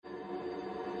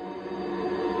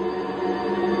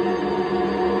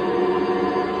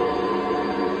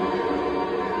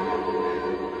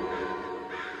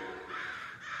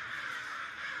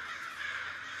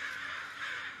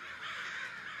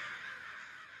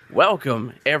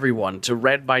Welcome, everyone, to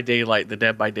Read by Daylight, the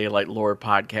Dead by Daylight lore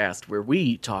podcast, where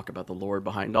we talk about the lore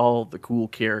behind all the cool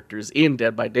characters in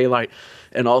Dead by Daylight,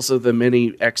 and also the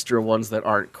many extra ones that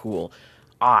aren't cool.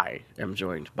 I am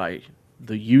joined by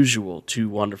the usual two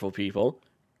wonderful people.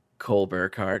 Cole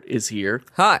Burkhart is here.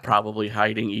 Hi. Probably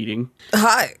hiding, eating.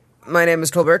 Hi, my name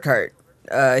is Cole Burkhart.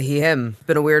 He, him.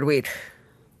 Been a weird week.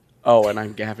 Oh, and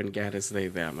I'm Gavin Gaddis, they,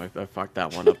 them. I fucked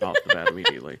that one up off the bat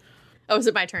immediately. Oh, is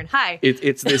it my turn? Hi.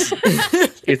 It's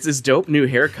this dope new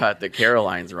haircut that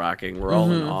Caroline's rocking. We're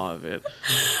all in awe of it.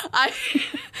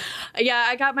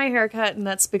 I got my haircut, and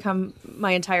that's become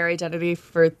my entire identity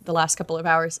for the last couple of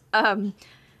hours.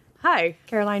 Hi,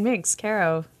 Caroline Minks,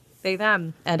 Caro, they,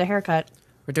 them, and a haircut.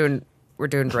 We're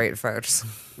doing great, folks.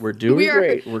 We're doing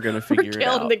great. We're going to figure it out. We're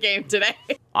killing the game today.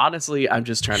 Honestly, I'm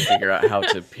just trying to figure out how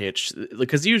to pitch.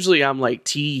 Because usually I'm like,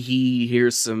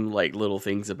 here's some like little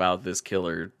things about this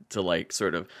killer to like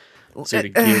sort of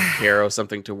give Caro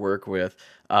something to work with.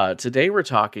 Today we're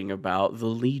talking about the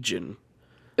Legion.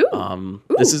 Ooh.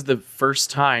 This is the first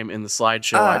time in the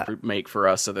slideshow I make for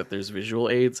us so that there's visual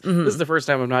aids. This is the first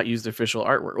time I've not used official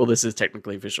artwork. Well, this is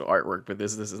technically official artwork, but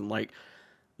this isn't like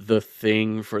the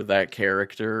thing for that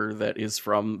character that is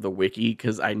from the wiki,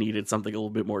 because I needed something a little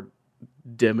bit more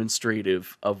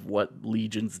demonstrative of what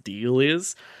Legion's deal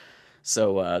is.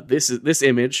 So this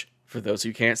image, for those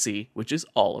who can't see, which is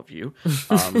all of you,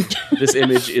 this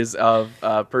image is of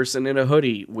a person in a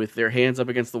hoodie with their hands up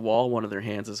against the wall. One of their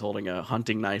hands is holding a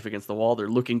hunting knife against the wall. They're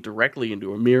looking directly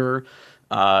into a mirror,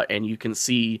 and you can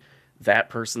see that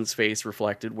person's face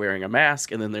reflected wearing a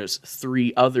mask, and then there's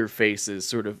three other faces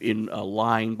sort of in a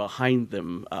line behind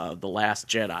them, the Last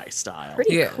Jedi style.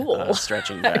 Pretty cool.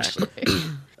 Stretching back.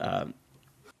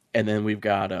 And then we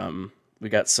got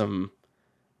some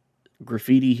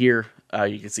graffiti here.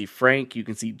 You can see Frank, you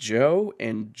can see Joe,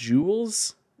 and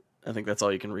Jules. I think that's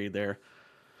all you can read there.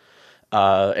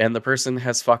 And the person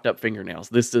has fucked up fingernails.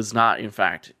 This does not, in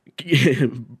fact,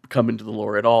 come into the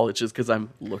lore at all. It's just because I'm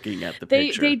looking at the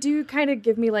picture. They do kind of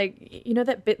give me, like, you know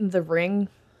that bit in The Ring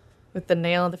with the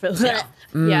nail in the foot? That.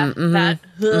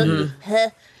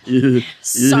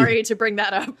 Sorry to bring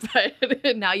that up,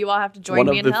 but now you all have to join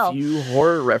me in hell. One of the few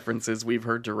horror references we've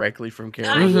heard directly from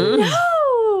Carol. I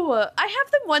know! I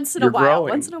have them once in a while.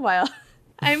 Growing. Once in a while.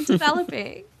 I'm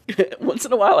developing. Once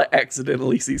in a while, I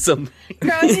accidentally see something.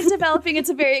 Growing and developing, it's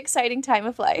a very exciting time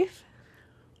of life.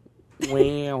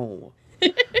 Wow.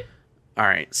 All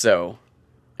right, so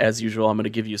as usual, I'm going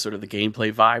to give you sort of the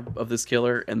gameplay vibe of this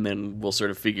killer, and then we'll sort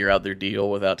of figure out their deal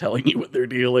without telling you what their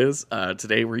deal is.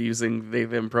 Today, we're using they,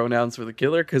 them pronouns for the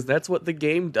killer, because that's what the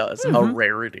game does. A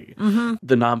rarity.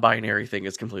 The non-binary thing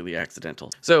is completely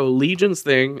accidental. So, Legion's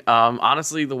thing,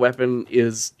 honestly, the weapon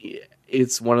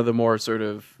it's one of the more sort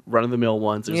of run-of-the-mill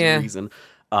ones. There's a reason.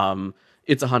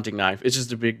 It's a hunting knife. It's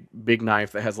just a big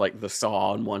knife that has like the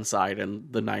saw on one side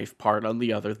and the knife part on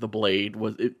the other. The blade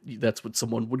that's what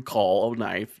someone would call a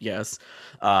knife, yes.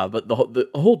 But the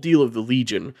whole deal of the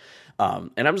Legion,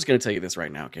 and I'm just going to tell you this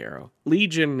right now, Caro.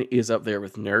 Legion is up there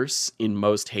with Nurse in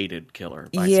most hated killer.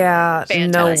 Yeah,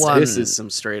 no one. This is some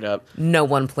straight up. No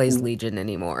one plays Legion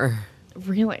anymore.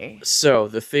 Really? So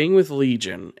the thing with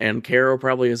Legion, and Caro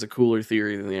probably has a cooler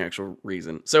theory than the actual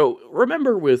reason. So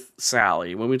remember with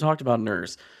Sally, when we talked about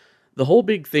Nurse, the whole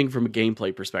big thing from a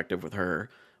gameplay perspective with her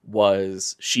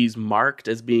was she's marked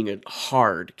as being a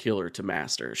hard killer to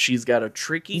master. She's got a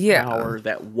tricky power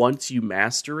that once you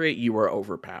master it, you are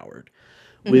overpowered.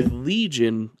 With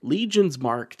Legion's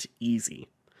marked easy.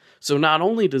 So not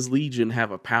only does Legion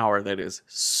have a power that is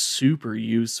super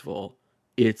useful,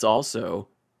 it's also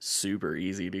super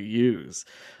easy to use.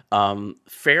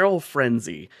 Feral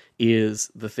Frenzy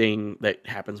is the thing that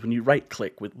happens when you right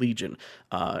click with Legion.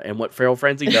 And what Feral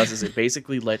Frenzy does is it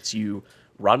basically lets you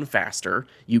run faster.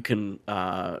 You can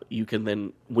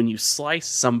then, when you slice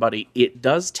somebody, it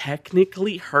does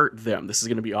technically hurt them. This is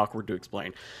going to be awkward to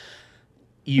explain.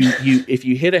 If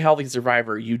you hit a healthy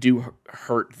survivor, you do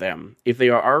hurt them. If they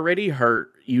are already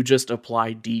hurt, you just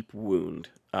apply deep wound.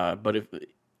 But if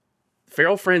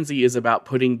Feral Frenzy is about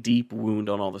putting deep wound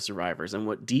on all the survivors. And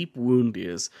what deep wound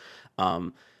is,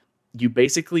 you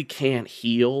basically can't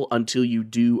heal until you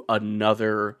do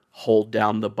another hold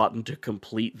down the button to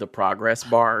complete the progress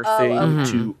bar thing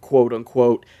to quote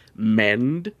unquote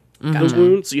mend the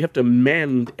wound. So you have to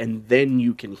mend and then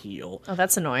you can heal. Oh,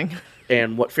 that's annoying.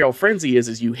 And what Feral Frenzy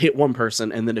is you hit one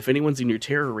person, and then if anyone's in your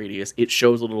terror radius, it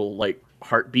shows a little like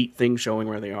heartbeat thing showing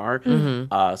where they are.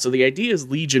 So the idea is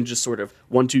Legion just sort of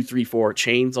 1, 2, 3, 4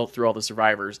 chains all through all the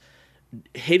survivors,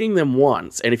 hitting them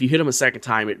once, and if you hit them a second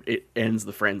time, it ends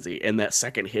the frenzy, and that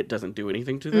second hit doesn't do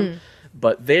anything to them.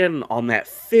 But then on that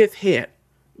fifth hit,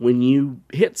 when you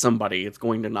hit somebody, it's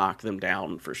going to knock them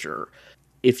down for sure.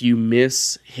 If you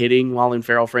miss hitting while in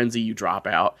Feral Frenzy, you drop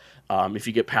out. If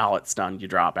you get pallet stunned, you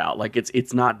drop out. Like,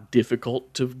 it's not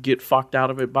difficult to get fucked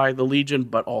out of it by the Legion,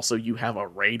 but also you have a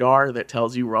radar that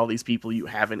tells you where all these people you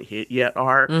haven't hit yet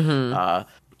are.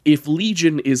 If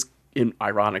Legion is,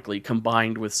 ironically,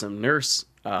 combined with some nurse,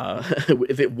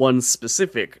 if it one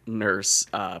specific nurse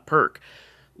perk,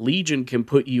 Legion can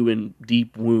put you in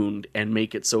deep wound and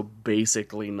make it so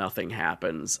basically nothing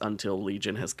happens until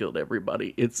Legion has killed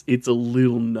everybody. It's a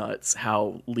little nuts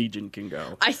how Legion can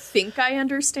go. I think I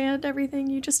understand everything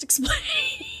you just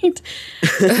explained.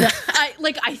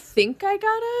 I think I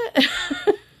got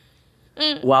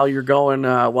it. While you're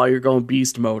going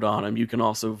beast mode on them, you can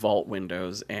also vault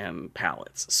windows and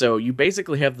pallets. So you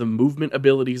basically have the movement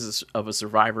abilities of a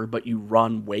survivor, but you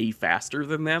run way faster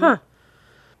than them. Huh.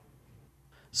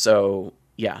 So,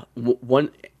 yeah,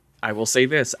 I will say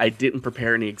this. I didn't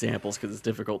prepare any examples because it's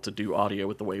difficult to do audio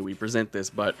with the way we present this,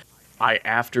 but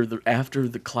after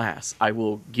the class, I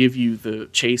will give you the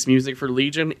chase music for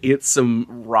Legion. It's some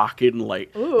rockin',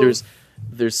 like,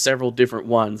 there's several different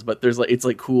ones, but it's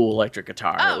like cool electric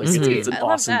guitar. Oh, like, it's an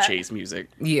awesome chase music.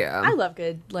 Yeah. I love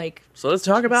good, like... So let's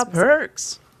talk about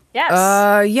perks.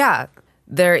 Yes. Yeah.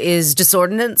 There is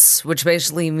Disordinance, which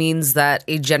basically means that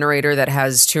a generator that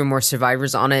has 2 or more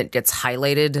survivors on it gets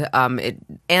highlighted,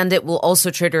 and it will also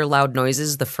trigger loud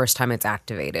noises the first time it's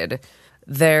activated.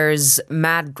 There's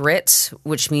Mad Grit,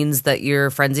 which means that your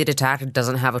frenzied attack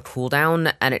doesn't have a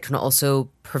cooldown, and it can also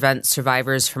prevent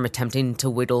survivors from attempting to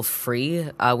wiggle free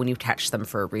when you catch them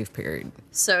for a brief period.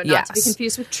 So not to be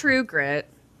confused with True Grit.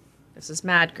 This is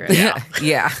Mad Grit.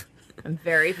 Yeah. I'm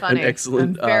very funny. An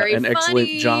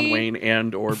excellent John Wayne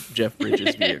and or Jeff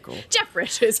Bridges vehicle. Jeff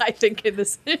Bridges, I think, in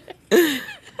this.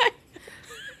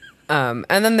 And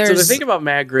then there's... So the thing about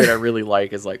Mad Grit I really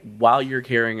like is, like, while you're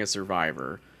carrying a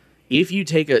survivor, if you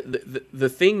take the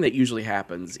thing that usually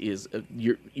happens is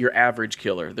your average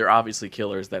killer. They're obviously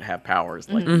killers that have powers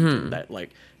like that, like,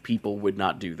 people would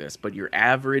not do this, but your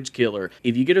average killer,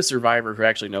 if you get a survivor who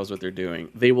actually knows what they're doing,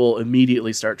 they will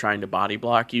immediately start trying to body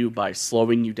block you by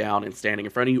slowing you down and standing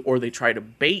in front of you, or they try to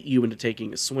bait you into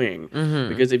taking a swing.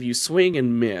 Because if you swing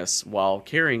and miss while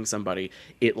carrying somebody,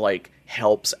 it, like,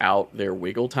 helps out their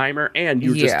wiggle timer, and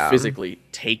you're just physically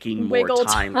taking more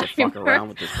time to fuck around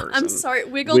with this person. I'm sorry,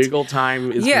 wiggle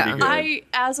time is pretty good.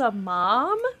 As a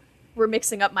mom, we're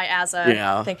mixing up my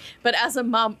thing, but as a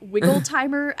mom, wiggle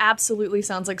timer absolutely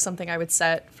sounds like something I would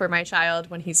set for my child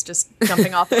when he's just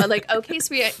jumping off. Like, okay,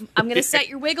 sweetie, I'm gonna set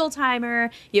your wiggle timer.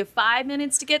 You have 5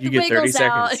 minutes to get the wiggles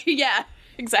out. Yeah.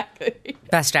 Exactly.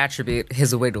 Best attribute,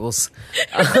 his wiggles.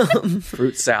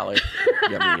 Fruit salad.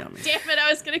 Yummy. Damn it, I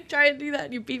was going to try and do that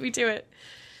and you beat me to it.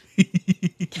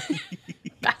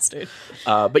 Bastard.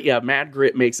 But yeah, Mad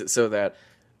Grit makes it so that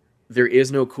there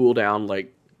is no cooldown,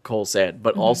 like Cole said,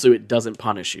 but also it doesn't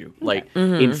punish you. Like,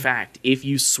 in fact, if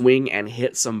you swing and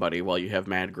hit somebody while you have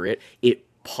Mad Grit, it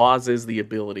pauses the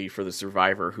ability for the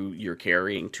survivor who you're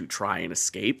carrying to try and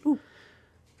escape. Ooh.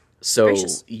 So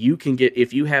gracious. You can get,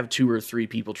 if you have 2 or 3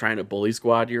 people trying to bully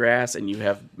squad your ass and you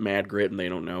have Mad Grit and they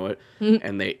don't know it,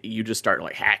 and you just start,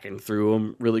 like, hacking through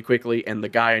them really quickly, and the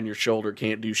guy on your shoulder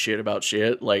can't do shit about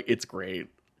shit, like, it's great.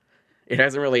 It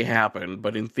hasn't really happened,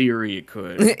 but in theory it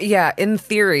could. Yeah, in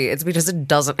theory, it's because it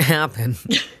doesn't happen.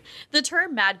 The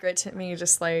term Mad Grit to me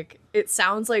just, like, it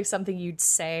sounds like something you'd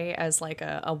say as, like,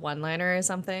 a one-liner or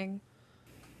something.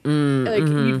 Like,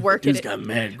 you'd work Dude's it. got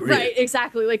Mad Grit. Right,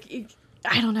 exactly. Like,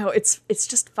 I don't know. It's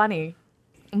just funny.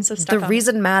 I'm so stuck The on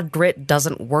reason Mad Grit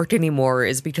doesn't work anymore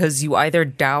is because you either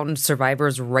down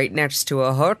survivors right next to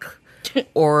a hook,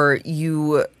 or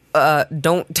you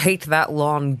don't take that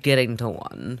long getting to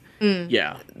one.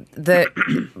 Yeah.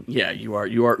 Yeah, you are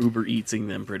Uber Eatsing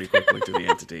them pretty quickly to the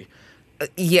entity.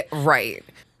 Yeah, right.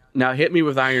 Now hit me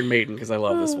with Iron Maiden, because I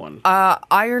love this one.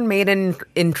 Iron Maiden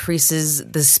increases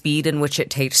the speed in which it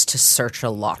takes to search a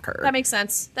locker. That makes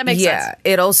sense. sense. Yeah,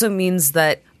 it also means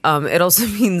that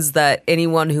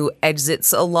anyone who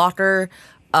exits a locker,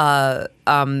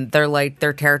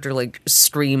 their character, like,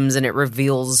 screams and it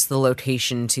reveals the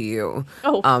location to you.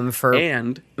 Oh.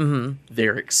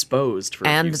 They're exposed for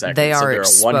a few seconds. They are so they're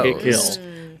exposed. A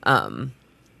one-hit kill.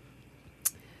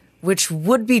 Which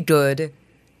would be good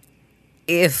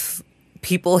if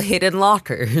people hid in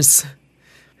lockers.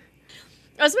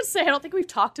 I was about to say, I don't think we've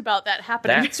talked about that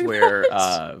happening. That's where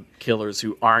killers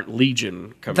who aren't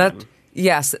Legion come in.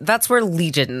 Yes, that's where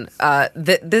Legion.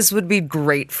 This would be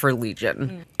great for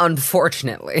Legion.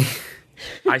 Unfortunately,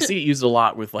 I see it used a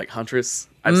lot with, like, Huntress.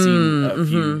 I've seen a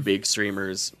few big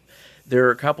streamers. there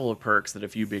are a couple of perks that a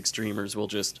few big streamers will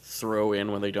just throw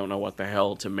in when they don't know what the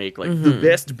hell to make, like, the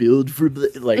best build for,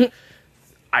 like,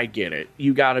 I get it.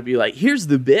 You gotta be like, here's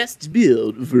the best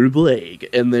build for Blake.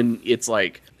 And then it's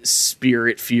like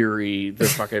Spirit Fury, the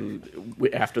fucking,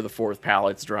 after the 4th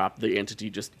pallet's drop, the entity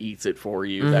just eats it for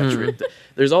you.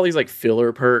 There's all these like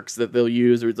filler perks that they'll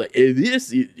use, where it's like, hey,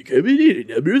 this is coming in at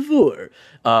number 4.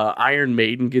 Iron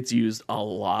Maiden gets used a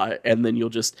lot, and then you'll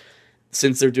just,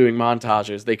 since they're doing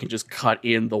montages, they can just cut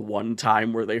in the one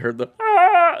time where they heard the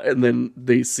and then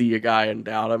they see a guy and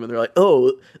down him, and they're like,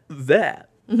 oh, that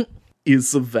is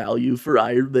some value for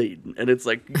Iron Maiden. And it's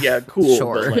like, yeah, cool.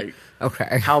 Sure. But like,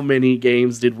 okay. How many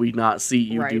games did we not see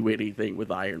you do anything with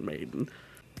Iron Maiden?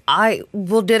 I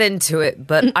will get into it,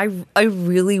 but I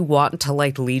really want to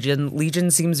like Legion. Legion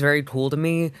seems very cool to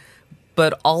me,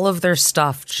 but all of their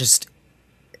stuff just,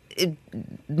 it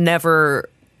never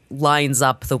lines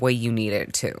up the way you need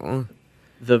it to.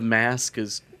 The mask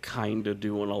is kind of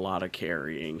doing a lot of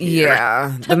carrying here.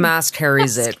 Yeah, the mask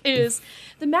carries it.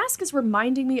 The mask is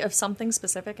reminding me of something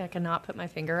specific. I cannot put my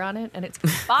finger on it, and it's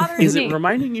bothering me. Is it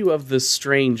reminding you of The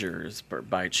Strangers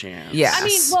by chance? Yes. I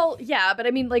mean, well, yeah, but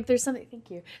I mean, like, there's something.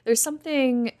 Thank you. There's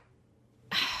something.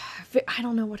 I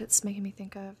don't know what it's making me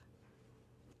think of.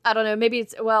 I don't know. Maybe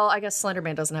it's. Well, I guess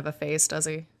Slenderman doesn't have a face, does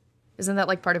he? Isn't that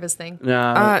like part of his thing?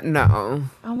 No. No.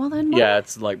 Oh well, then. Yeah,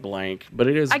 it's like blank, but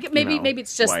it is. Maybe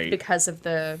it's just white. because of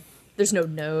there's no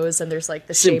nose and there's like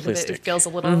the shape of it. It feels a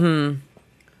little.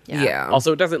 Yeah.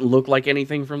 Also, it doesn't look like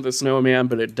anything from the Snowman,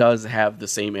 but it does have the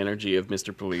same energy of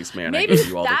Mr. Policeman. Maybe I give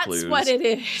you all that's the clues. what it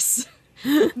is.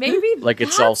 Maybe like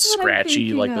it's all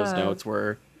scratchy, like those notes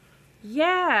were.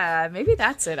 Yeah, maybe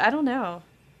that's it. I don't know.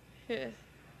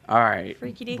 All right.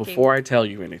 Before I tell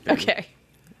you anything, okay.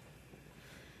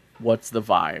 What's the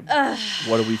vibe?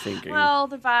 What are we thinking? Well,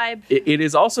 the vibe. It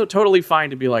is also totally fine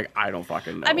to be like, I don't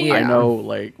fucking know. I mean, I know,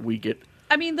 like, we get.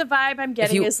 I mean, the vibe I'm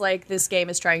getting is like this game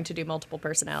is trying to do multiple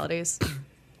personalities.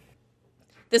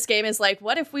 This game is like,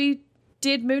 what if we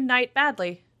did Moon Knight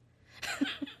badly?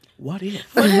 What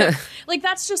if? Like,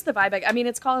 that's just the vibe. I mean,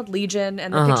 it's called Legion,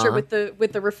 and the picture with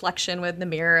the reflection with the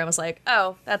mirror. I was like,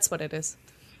 oh, that's what it is.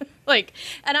 Like,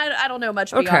 and I don't know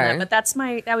much beyond that,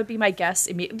 but that would be my guess.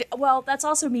 Well, that's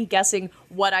also me guessing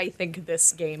what I think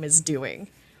this game is doing,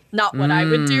 not what I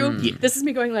would do. Yeah. This is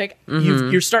me going like,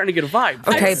 you're starting to get a vibe.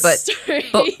 Okay,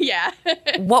 but yeah.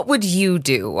 What would you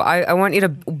do? I want you to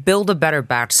build a better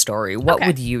backstory. What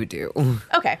would you do?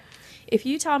 Okay, if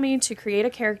you tell me to create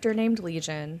a character named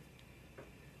Legion,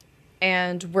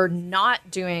 and we're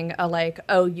not doing a like,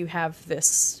 oh, you have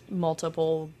this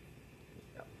multiple.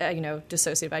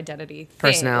 Dissociative identity thing,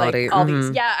 personality, like all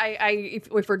these. Yeah,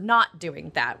 if we're not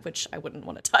doing that, which I wouldn't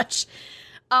want to touch,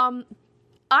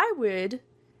 I would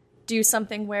do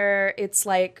something where it's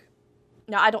like,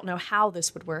 now I don't know how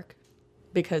this would work,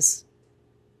 because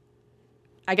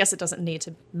I guess it doesn't need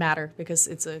to matter because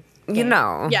it's a game.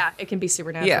 Yeah, it can be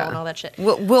supernatural and all that shit.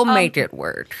 We'll make it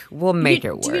work. We'll make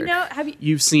it work. Do you know?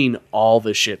 You've seen all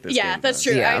the shit this game Yeah, that's does.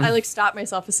 true. Yeah. I like stopped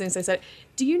myself as soon as I said it.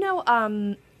 Do you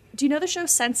know? Do you know the show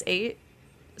Sense8?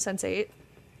 Sense8?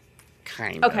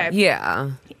 Kind of. Okay.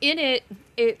 Yeah. In it,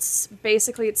 it's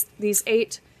these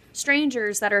 8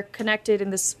 strangers that are connected in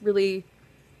this really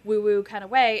woo-woo kind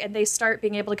of way, and they start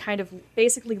being able to kind of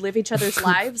basically live each other's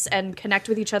lives and connect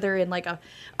with each other in like a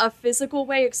physical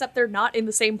way, except they're not in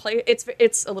the same place.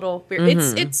 It's a little weird.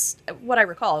 It's what I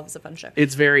recall. It was a fun show.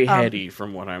 It's very heady,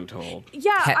 from what I'm told.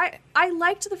 Yeah, I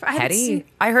liked the heady.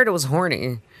 I heard it was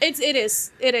horny. It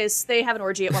is. They have an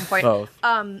orgy at one point. Both.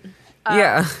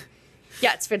 Yeah.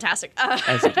 Yeah, it's fantastic.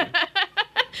 As you do.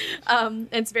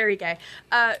 It's very gay.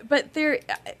 But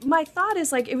my thought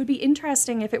is like, it would be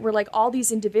interesting if it were like all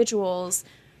these individuals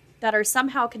that are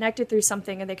somehow connected through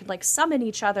something, and they could like summon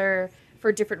each other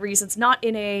for different reasons, not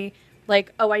in a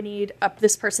like, oh, I need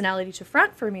this personality to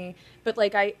front for me, but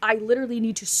like I literally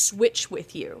need to switch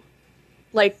with you.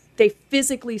 Like they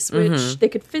physically switch. They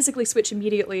could physically switch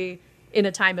immediately in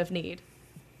a time of need.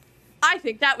 I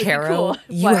think that would be cool.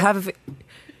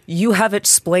 You have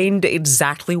explained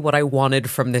exactly what I wanted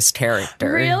from this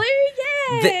character. Really?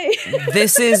 Yay!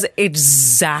 This is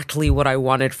exactly what I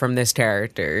wanted from this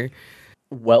character.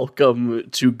 Welcome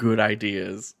to good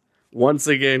ideas. Once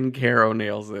again, Caro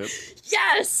nails it.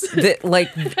 Yes!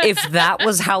 If that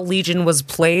was how Legion was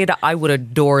played, I would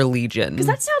adore Legion. Because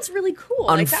that sounds really cool.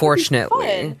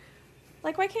 Unfortunately.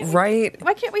 Like, why can't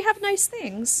why can't we have nice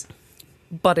things?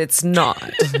 But it's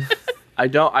not. I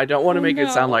don't want to make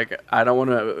it sound like I don't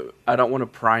want to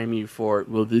prime you for,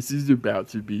 well, this is about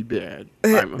to be bad.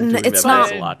 I'm doing it's that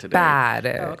not a lot today. bad.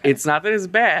 Oh, okay. It's not that it's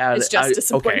bad. It's just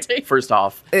disappointing. Okay, first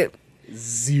off,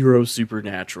 zero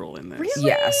supernatural in this. Really?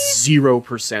 Yes.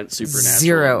 0%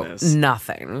 supernatural in this.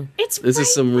 Nothing. This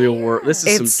is some real world. This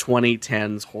is some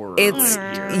 2010s horror It's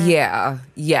right here. yeah.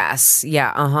 Yes.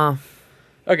 Yeah. Uh-huh.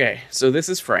 Okay, so this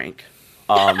is Frank.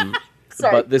 Sorry.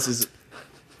 But this is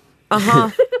Uh-huh.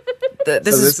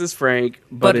 this is Frank,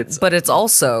 but it's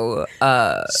also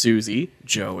Susie,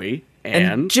 Joey,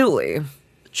 and Julie.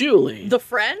 Julie. The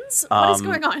friends? What is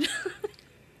going on?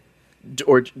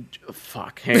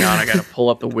 Fuck, hang on, I gotta pull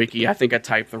up the wiki. I think I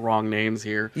typed the wrong names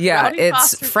here. Yeah, Rowdy it's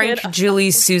foster Frank, kid.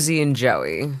 Julie, Susie, and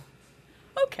Joey.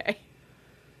 Okay.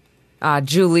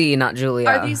 Julie, not Julia.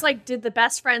 Are these like, did the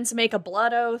best friends make a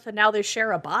blood oath and now they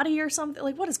share a body or something?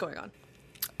 Like, what is going on?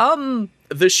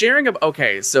 The sharing of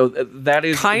so that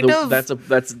is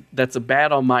that's a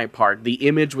bad on my part. The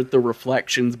image with the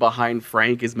reflections behind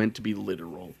Frank is meant to be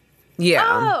literal. Yeah.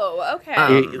 Oh,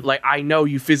 okay. Like, I know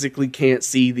you physically can't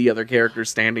see the other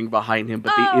characters standing behind him,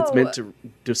 but it's meant to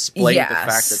display the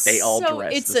fact that they all so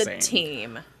dress it's the a same.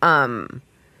 team.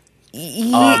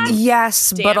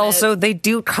 Yes, damn but it. also they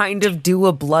do kind of do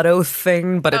a blood oath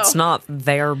thing, but it's not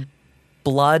their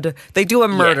blood. They do a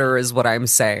murder, is what I'm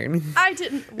saying. I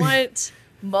didn't want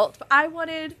multiple. I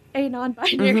wanted a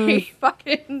non-binary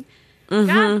fucking.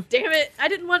 God damn it! I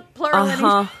didn't want plural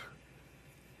anything.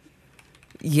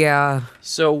 Yeah.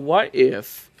 So what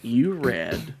if you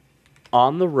read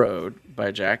On the Road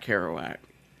by Jack Kerouac?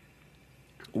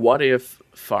 What if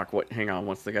hang on,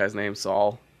 what's the guy's name?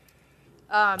 Saul?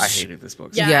 I hated this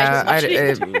book.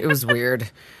 It was weird.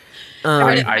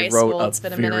 I wrote a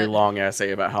very long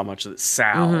essay about how much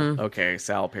Sal,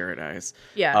 Sal Paradise.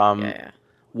 Yeah.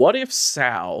 What if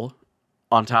Sal,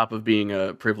 on top of being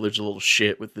a privileged little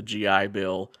shit with the GI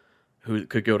Bill, who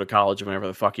could go to college whenever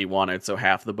the fuck he wanted, so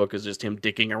half the book is just him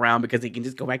dicking around because he can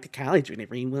just go back to college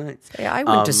whenever he wants. Hey, I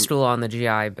went to school on the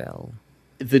GI Bill.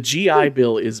 The GI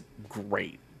Bill is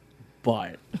great,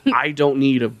 but I don't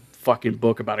need a fucking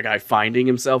book about a guy finding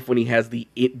himself when he has the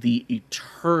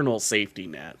eternal safety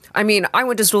net. I mean, I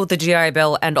went to school with the GI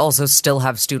Bill and also still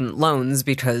have student loans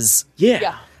because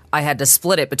Yeah. I had to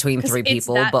split it between 3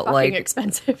 people, but like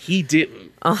expensive. He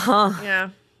didn't. Yeah.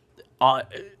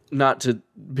 Not to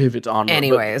pivot on.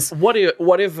 Anyways. What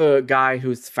if a guy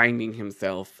who's finding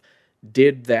himself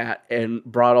did that and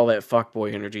brought all that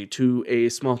fuckboy energy to a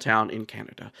small town in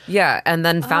Canada? Yeah, and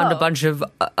then found a bunch of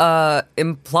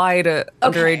implied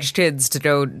underage kids to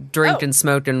go drink and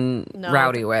smoke and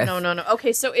rowdy with. No.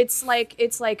 Okay, so it's like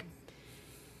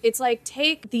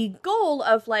take the goal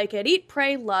of like an eat,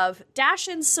 pray, love, dash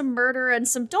in some murder and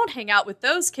some don't hang out with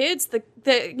those kids.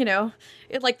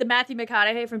 Like the Matthew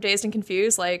McConaughey from Dazed and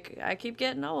Confused. Like, I keep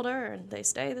getting older and they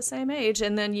stay the same age,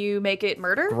 and then you make it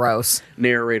murder. Gross.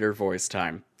 Narrator voice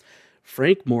time.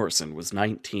 Frank Morrison was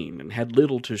 19 and had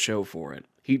little to show for it.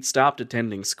 He'd stopped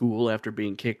attending school after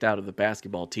being kicked out of the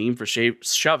basketball team for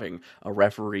shoving a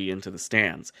referee into the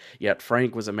stands. Yet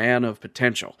Frank was a man of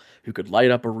potential who could light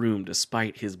up a room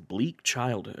despite his bleak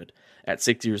childhood. At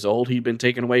 6 years old, he'd been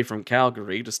taken away from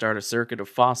Calgary to start a circuit of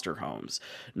foster homes.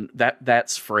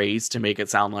 That's phrased to make it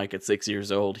sound like at 6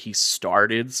 years old he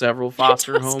started several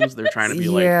foster homes. They're trying to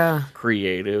be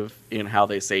creative in how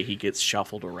they say he gets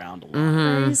shuffled around a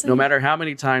lot. No matter how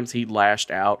many times he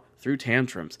lashed out, threw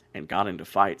tantrums, and got into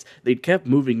fights, they'd kept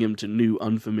moving him to new,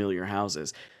 unfamiliar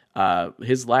houses.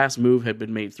 His last move had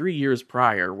been made 3 years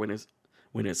prior when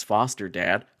his foster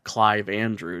dad, Clive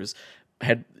Andrews,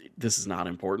 this is not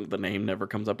important, the name never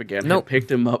comes up again, had picked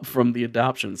him up from the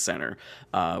adoption center,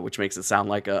 which makes it sound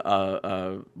like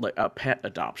a pet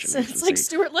adoption agency. It's like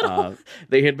Stuart Little.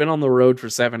 They had been on the road for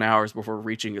 7 hours before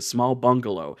reaching a small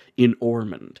bungalow in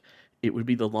Ormond. It would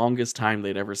be the longest time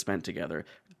they'd ever spent together.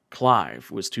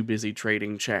 Clive was too busy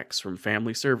trading checks from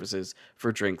family services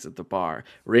for drinks at the bar.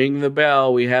 Ring the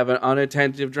bell, we have an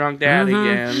unattentive drunk dad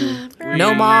again.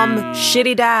 No mom,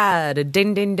 shitty dad.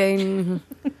 Ding, ding, ding.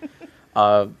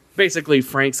 Basically,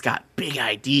 Frank's got big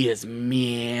ideas,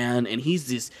 man, and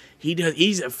he's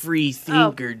a free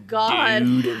thinker, dude.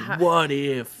 And what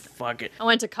if? Fuck it. I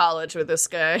went to college with this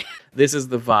guy. This is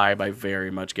the vibe I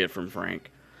very much get from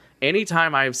Frank.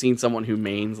 Anytime I have seen someone who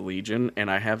mains Legion, and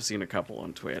I have seen a couple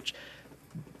on Twitch,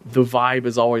 the vibe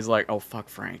is always like, oh, fuck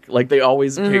Frank. Like, they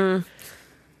always pick...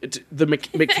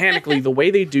 Mechanically, the way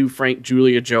they do Frank,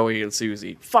 Julia, Joey, and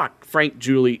Susie. Fuck, Frank,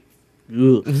 Julie...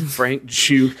 Frank,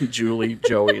 Julie,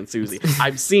 Joey, and Susie.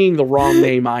 I'm seeing the wrong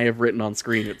name I have written on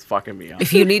screen. It's fucking me up.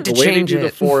 If you need to change it... The way they do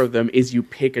the 4 of them is you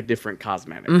pick a different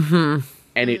cosmetic. And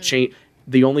it change.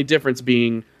 The only difference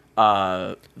being...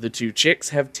 the 2 chicks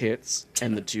have tits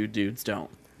and the 2 dudes don't.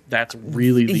 That's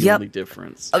really the only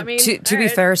difference. To be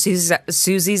fair,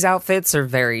 Susie's outfits are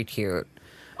very cute.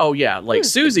 Oh yeah, like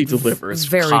Susie delivers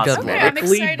Very good look.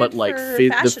 cosmetically, Okay, but like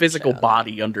the physical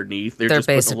body underneath, they're just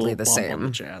basically putting a little the bump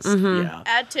on the same. chest. Yeah.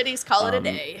 Add titties, call it a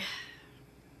day.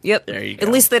 Yep. There you go.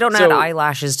 At least they don't add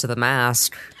eyelashes to the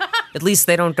mask. At least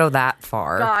they don't go that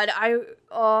far. God,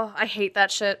 I hate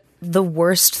that shit. The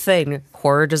worst thing,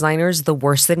 horror designers, the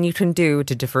worst thing you can do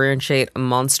to differentiate a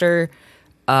monster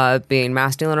being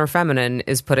masculine or feminine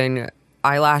is putting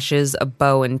eyelashes, a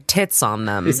bow, and tits on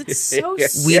them. It's so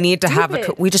We need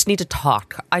to we just need to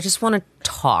talk. I just want to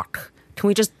talk. Can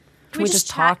we just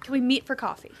talk? Can we meet for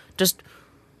coffee? Just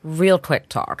real quick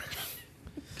talk.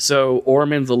 So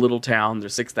Ormond's a little town.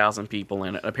 There's 6,000 people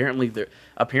in it.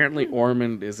 Apparently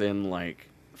Ormond is in like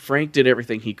Frank did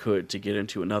everything he could to get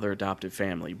into another adoptive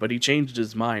family, but he changed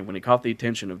his mind when he caught the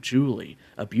attention of Julie,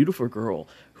 a beautiful girl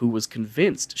who was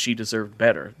convinced she deserved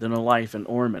better than a life in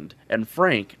Ormond, and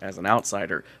Frank, as an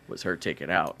outsider, was her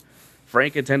ticket out.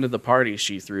 Frank attended the party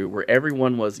she threw where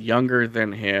everyone was younger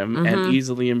than him and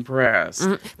easily impressed.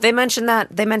 They mentioned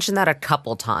that a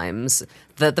couple times.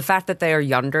 The fact that they are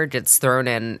younger gets thrown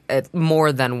in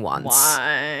more than once.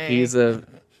 Why?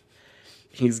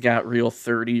 He's got real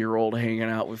 30-year-old hanging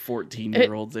out with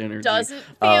 14-year-olds energy. Doesn't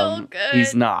feel good.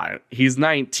 He's not. He's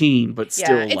 19, but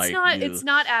still it's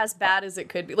not as bad as it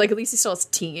could be. Like, at least he still has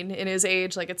teen in his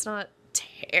age. Like, it's not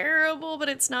terrible, but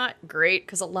it's not great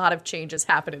because a lot of changes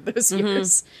happen in those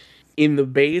years. In the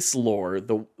base lore,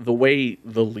 the way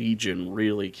the Legion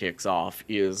really kicks off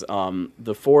is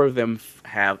the four of them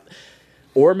have...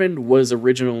 Ormond was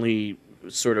originally...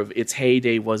 sort of its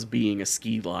heyday was being a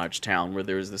ski lodge town where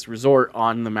there's this resort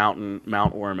on the mountain,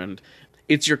 Mount Ormond.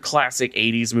 It's your classic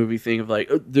 80s movie thing of like,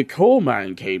 the coal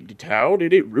mine came to town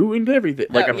and it ruined everything.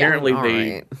 Like,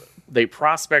 apparently they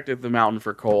prospected the mountain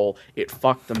for coal. It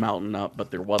fucked the mountain up, but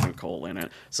there wasn't coal in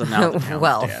it. So now the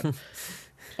town's dead.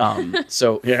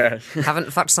 So yeah,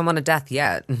 haven't fucked someone to death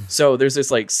yet. So there's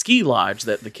this like ski lodge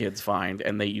that the kids find,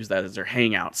 and they use that as their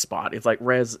hangout spot. It's like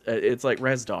res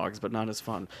dogs, but not as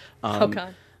fun.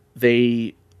 God.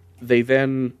 They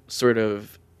then sort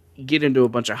of get into a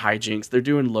bunch of hijinks. They're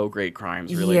doing low grade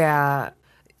crimes, really. Yeah,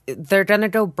 they're gonna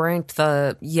go break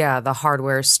the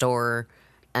hardware store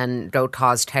and go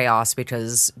cause chaos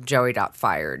because Joey got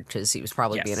fired because he was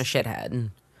probably being a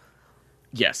shithead.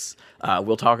 Yes.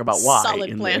 We'll talk about why Solid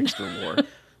in plan. the extra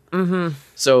lore.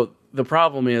 So the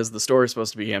problem is the store is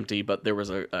supposed to be empty, but there was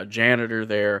a janitor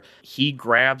there. He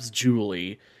grabs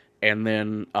Julie, and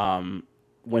then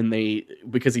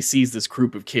because he sees this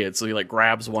group of kids, so he like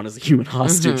grabs one as a human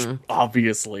hostage,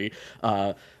 obviously.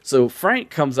 So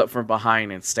Frank comes up from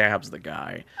behind and stabs the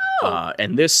guy.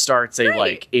 And this starts a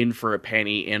like in for a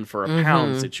penny, in for a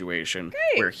pound situation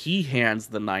where he hands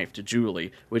the knife to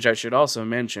Julie, which I should also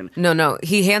mention. No,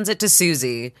 he hands it to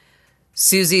Susie.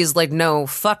 Susie's like, no,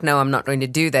 fuck no, I'm not going to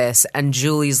do this. And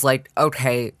Julie's like,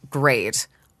 okay, great,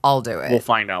 I'll do it. We'll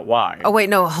find out why. Oh, wait,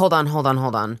 no, hold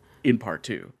on. In part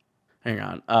 2. Hang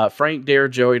on. Frank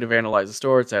dared Joey to vandalize the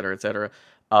store, etc., etc.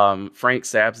 Frank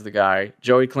stabs the guy.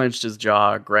 Joey clenched his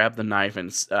jaw, grabbed the knife,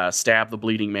 and stabbed the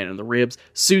bleeding man in the ribs.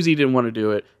 Susie didn't want to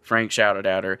do it. Frank shouted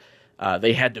at her.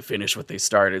 They had to finish what they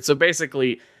started. So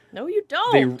basically... No, you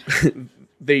don't.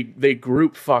 They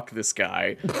group fuck this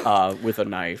guy with a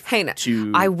knife. Hey,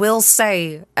 I will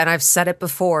say, and I've said it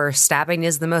before, stabbing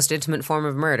is the most intimate form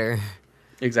of murder.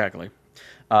 Exactly.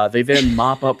 They then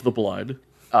mop up the blood.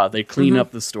 They clean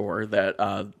up the store that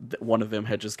one of them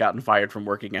had just gotten fired from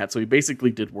working at. So he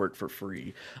basically did work for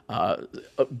free.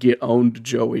 Owned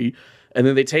Joey. And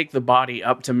then they take the body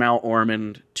up to Mount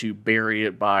Ormond to bury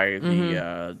it by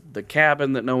the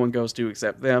cabin that no one goes to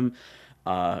except them.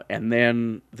 And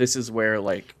then this is where,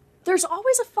 like... There's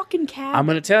always a fucking cabin. I'm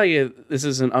going to tell you, this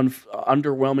is an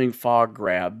underwhelming fog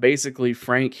grab. Basically,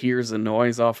 Frank hears a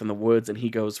noise off in the woods, and he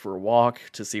goes for a walk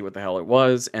to see what the hell it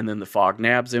was, and then the fog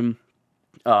nabs him.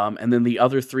 And then the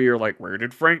other three are like, where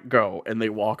did Frank go? And they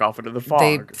walk off into the fog.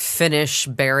 They finish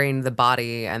burying the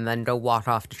body and then go walk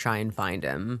off to try and find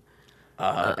him.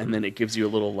 And then it gives you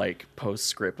a little like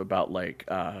postscript about like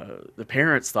the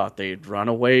parents thought they'd run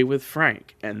away with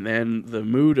Frank, and then the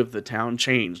mood of the town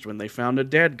changed when they found a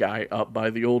dead guy up by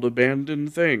the old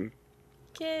abandoned thing.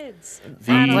 Kids,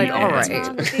 like, all right, what's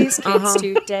wrong with these kids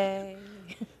today?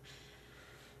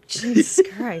 Jesus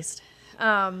Christ.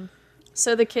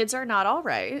 So the kids are not all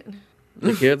right.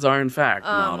 The kids are in fact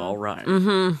not all right.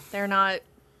 They're not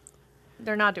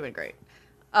doing great.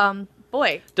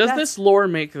 Boy, does this lore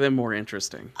make them more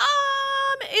interesting?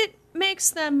 It makes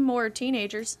them more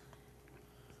teenagers.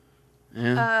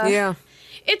 Yeah. Yeah.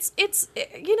 It's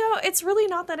it's really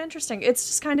not that interesting. It's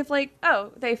just kind of like,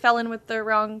 oh, they fell in with the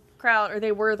wrong crowd, or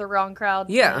they were the wrong crowd.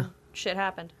 Yeah. And shit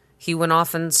happened. He went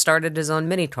off and started his own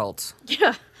mini cult.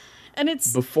 Yeah. And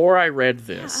it's... Before I read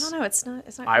this... I don't know, it's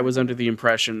not I was under the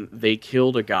impression they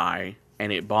killed a guy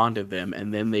and it bonded them,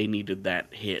 and then they needed that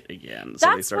hit again. So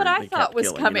That's what I thought was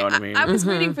killing, coming. You know what I mean? I was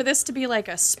waiting for this to be like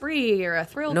a spree or a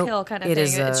thrill kill kind of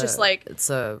thing. It's just like,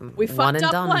 it's a we fucked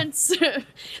up done. Once.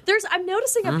 I'm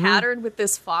noticing a pattern with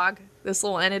this fog, this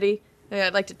little entity.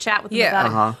 I'd like to chat with them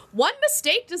about it. One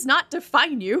mistake does not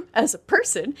define you as a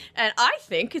person, and I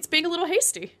think it's being a little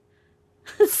hasty.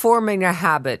 Forming a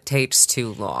habit takes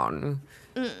too long.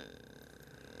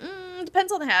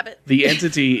 Depends on the habit. The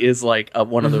entity is like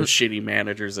one of those shitty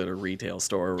managers at a retail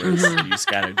store where you just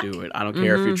gotta do it. I don't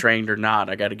care if you're trained or not.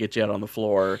 I gotta get you out on the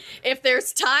floor. If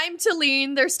there's time to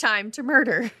lean, there's time to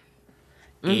murder.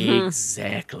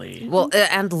 Exactly. Well,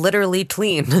 and literally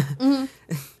clean.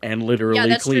 And literally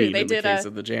that's clean true. They in the did case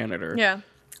of the janitor. Yeah.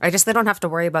 They don't have to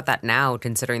worry about that now,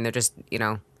 considering they're just,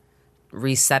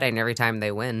 resetting every time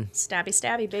they win. Stabby,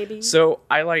 stabby, baby. So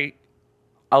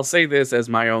I'll say this as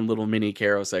my own little mini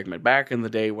Caro segment. Back in the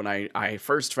day when I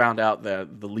first found out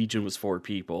that the Legion was 4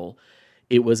 people,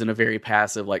 it was in a very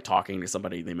passive, like talking to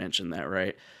somebody, they mentioned that,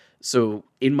 right? So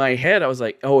in my head, I was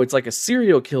like, oh, it's like a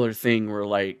serial killer thing where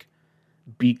like,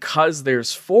 because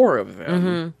there's 4 of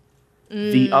them,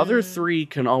 the other 3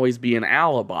 can always be an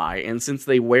alibi. And since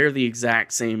they wear the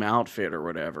exact same outfit or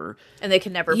whatever, and they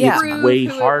can never Yeah. prove it's way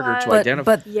who it harder was. to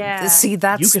identify. But Yeah. see,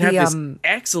 that's You could have the this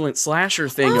excellent slasher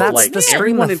thing of that's like the scream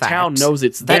everyone effect. in town knows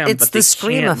it's them, It's but the they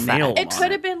scream can't effect. nail It on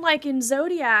could have been like in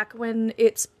Zodiac when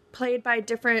it's played by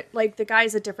different, like the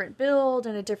guy's a different build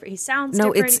and he sounds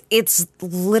No, different. it's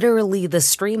literally the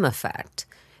stream effect.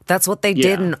 That's what they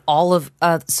did in all of.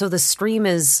 So the stream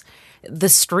is the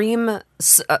stream.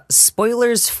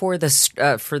 Spoilers for the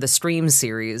stream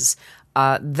series.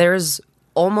 There's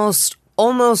almost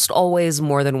always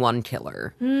more than one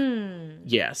killer.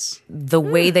 Yes. The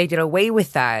way they get away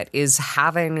with that is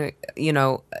having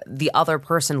the other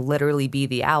person literally be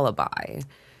the alibi.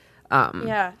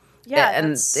 Yeah,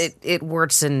 and it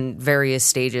works in various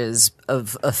stages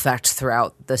of effect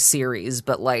throughout the series,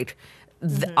 but like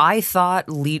I thought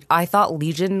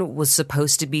Legion was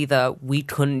supposed to be the we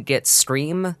couldn't get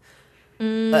stream.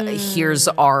 Here's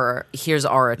our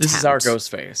attempt. This is our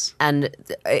ghost face. And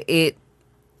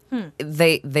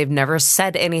they've never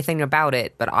said anything about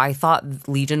it, but I thought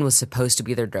Legion was supposed to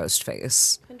be their ghost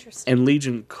face. Interesting. And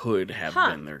Legion could have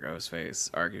been their ghost face,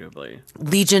 arguably.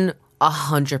 Legion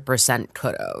 100%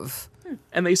 could have.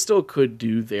 And they still could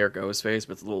do their ghost face,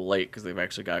 but it's a little late because they've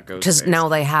actually got ghost Because face. now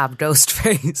they have ghost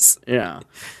face. Yeah.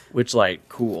 Which, like,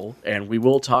 cool. And we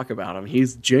will talk about him.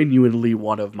 He's genuinely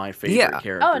one of my favorite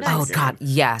characters. Oh, nice. Oh God,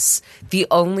 yes. The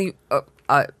only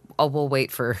we'll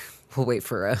wait for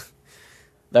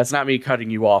That's not me cutting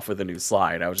you off with a new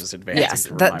slide. I was just advancing. yes.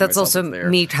 To remind That's myself also it's there.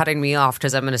 me cutting me off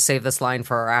because I'm going to save this line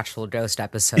for our actual ghost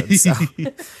episode. So.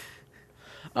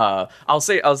 I'll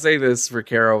say this for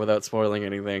Caro without spoiling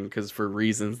anything, because for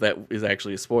reasons that is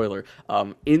actually a spoiler.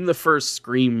 In the first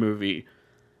Scream movie,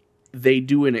 they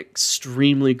do an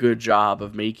extremely good job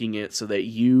of making it so that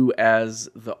you, as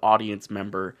the audience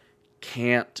member,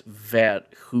 can't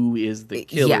vet who is the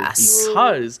killer. Yes.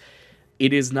 Because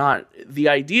it is not... The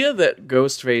idea that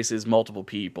Ghostface is multiple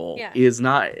people is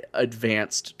not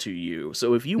advanced to you.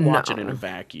 So if you watch it in a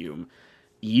vacuum,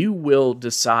 you will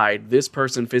decide this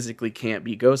person physically can't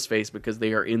be Ghostface because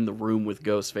they are in the room with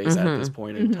Ghostface at this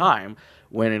point in time,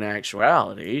 when in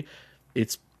actuality,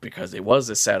 it's because it was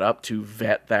a setup to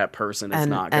vet that person as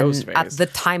not Ghostface. At the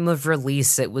time of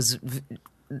release, it was...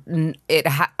 I'm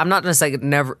not going to say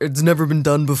it's never been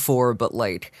done before, but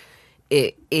like...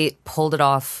 It pulled it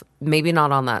off, maybe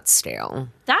not on that scale.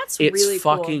 It's really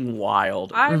cool. fucking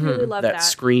wild. I really love that.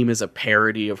 Scream is a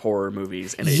parody of horror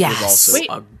movies, and it is also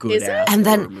a good is it? ass And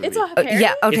then- horror movie. It's a parody?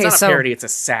 Yeah, okay, it's not so... a parody, it's a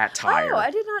satire. Oh,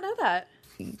 I did not know that.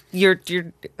 Your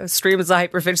stream is a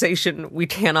hyperfixation. We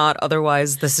cannot,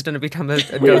 otherwise this is going to become a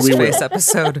Ghostface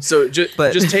episode. So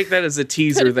just take that as a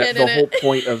teaser that the whole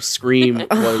point of Scream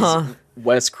was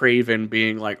Wes Craven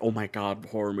being like, oh my god,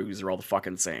 horror movies are all the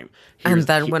fucking same. And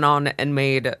then went on and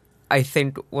made, I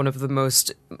think, one of the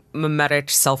most mimetic,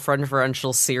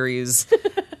 self-referential series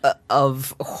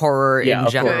of horror in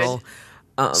general.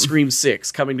 Scream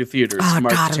 6 coming to theaters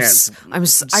March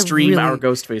 10th. Stream our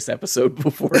Ghostface episode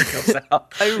before it comes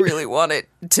out. I really want it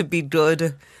to be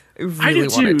good. I really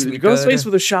do want it too. to be Ghostface good.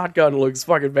 with a shotgun looks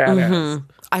fucking badass.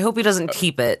 I hope he doesn't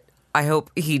keep it. I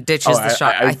hope he ditches the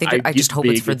shot. I think I just hope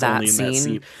it's for that scene.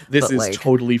 scene. This is like,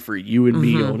 totally for you and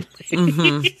me only.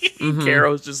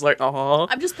 Carol's just like, aw.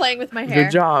 I'm just playing with my hair.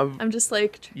 Good job. I'm just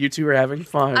like... You two are having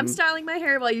fun. I'm styling my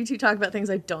hair while you two talk about things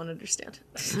I don't understand.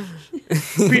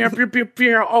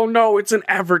 Oh no, it's an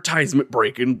advertisement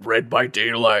break in Red by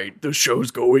Daylight. The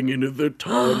show's going into the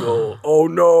tunnel. Oh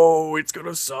no, it's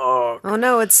gonna suck. Oh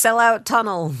no, it's Sellout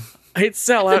Tunnel. It's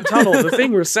Sellout Tunnel. The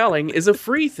thing we're selling is a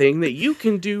free thing that you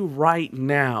can do right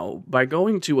now by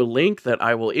going to a link that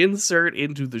I will insert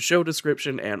into the show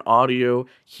description and audio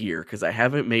here, because I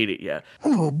haven't made it yet.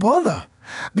 Oh, bother.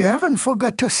 You haven't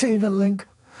forgot to say the link.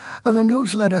 And the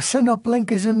newsletter send-up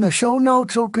link is in the show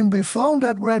notes or can be found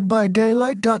at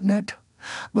redbydaylight.net.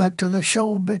 Back to the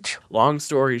show, bitch. Long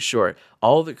story short,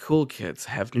 all the cool kids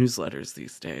have newsletters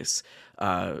these days.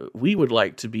 We would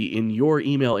like to be in your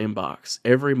email inbox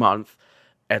every month.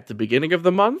 At the beginning of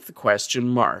the month, ?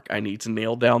 I need to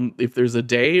nail down if there's a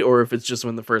day or if it's just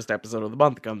when the first episode of the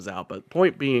month comes out. But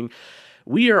point being,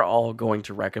 we are all going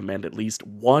to recommend at least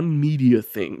one media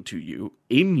thing to you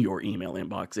in your email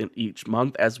inbox in each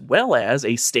month, as well as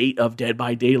a State of Dead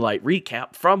by Daylight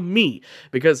recap from me.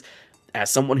 Because as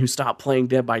someone who stopped playing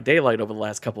Dead by Daylight over the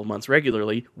last couple of months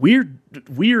regularly,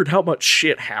 weird how much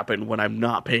shit happened when I'm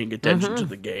not paying attention to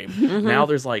the game. Now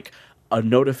there's like a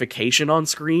notification on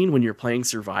screen when you're playing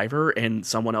Survivor and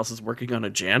someone else is working on a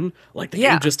gen. Like the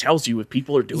game just tells you if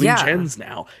people are doing gens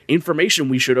now. Information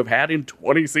we should have had in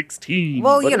 2016.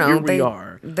 Well, but you know, here we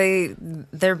are. They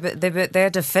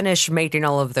had to finish mating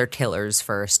all of their killers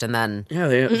first, and then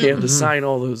they had to sign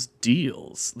all those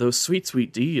deals, those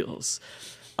sweet deals.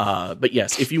 But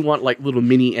yes, if you want like little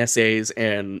mini essays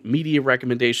and media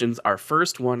recommendations, our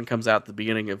first one comes out at the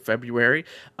beginning of February,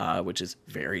 which is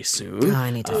very soon. Oh,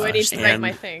 I need to write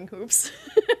my thing. Oops.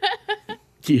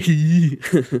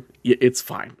 It's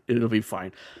fine. It'll be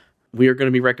fine. We are going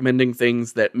to be recommending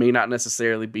things that may not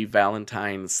necessarily be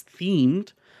Valentine's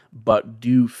themed, but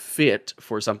do fit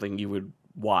for something you would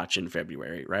watch in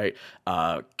February, right?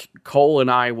 Cole and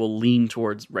I will lean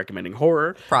towards recommending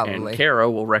horror. Probably. And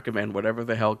Kara will recommend whatever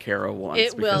the hell Kara wants.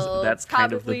 It because will that's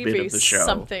kind of the bit of the show.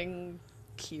 Something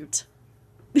cute.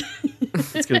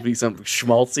 It's going to be something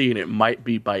schmaltzy, and it might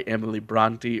be by Emily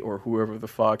Bronte or whoever the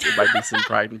fuck. It might be some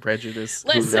Pride and Prejudice.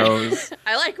 Listen, who knows?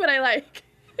 I like what I like.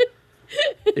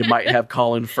 It might have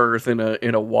Colin Firth in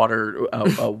a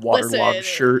waterlogged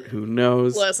shirt. Who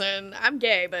knows? Listen, I'm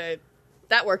gay, but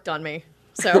that worked on me.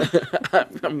 So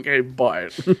I'm gay,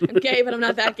 but I'm gay, but I'm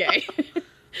not that gay.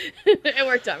 It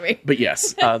worked on me. But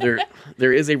yes,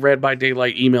 there is a Red by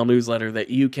Daylight email newsletter that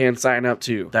you can sign up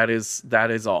to. That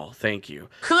is all. Thank you.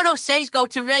 Kuno says go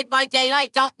to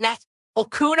redbydaylight.net, or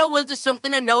Kuno will do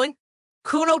something annoying.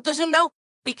 Kuno doesn't know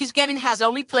because Gavin has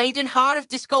only played in Heart of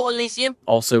Disco Elysium.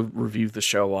 Also, review the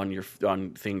show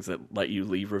on things that let you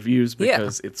leave reviews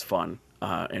because it's fun.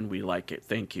 And we like it.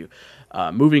 Thank you.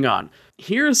 Moving on.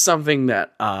 Here's something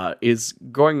that is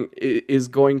going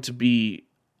to be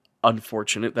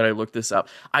unfortunate that I looked this up.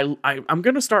 I'm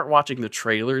going to start watching the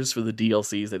trailers for the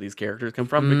DLCs that these characters come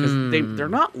from because they're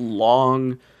not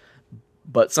long,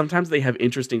 but sometimes they have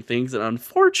interesting things. And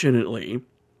unfortunately,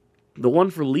 the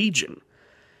one for Legion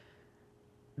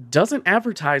doesn't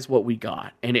advertise what we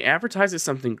got, and it advertises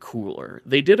something cooler.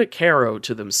 They did a Caro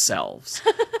to themselves.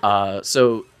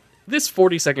 So this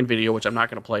 40-second video, which I'm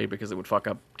not going to play because it would fuck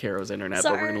up Caro's internet,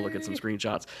 but we're going to look at some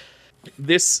screenshots.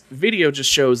 This video just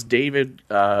shows David,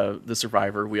 the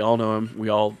survivor. We all know him. We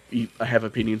all have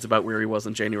opinions about where he was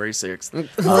on January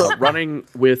 6th. Running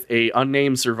with a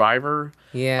unnamed survivor.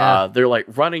 Yeah. They're like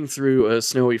running through a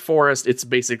snowy forest. It's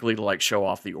basically to like show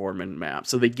off the Ormond map.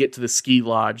 So they get to the ski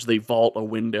lodge, they vault a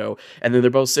window, and then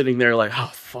they're both sitting there like,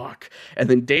 oh, fuck. And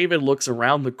then David looks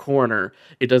around the corner.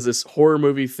 It does this horror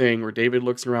movie thing where David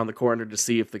looks around the corner to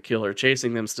see if the killer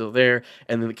chasing them is still there.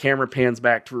 And then the camera pans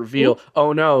back to reveal,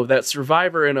 oh no, that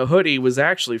survivor in a hoodie was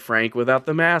actually Frank without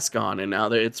the mask on. And now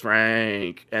that it's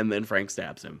Frank. And then Frank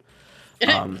stabs him.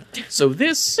 So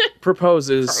this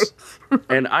proposes,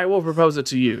 and I will propose it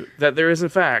to you, that there is in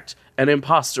fact an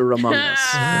imposter among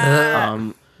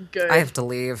us. Good. I have to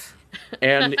leave.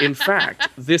 And in fact,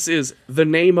 this is the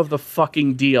name of the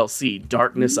fucking DLC,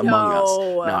 Darkness Among Us.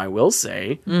 Now I will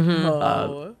say,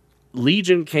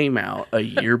 Legion came out a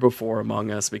year before Among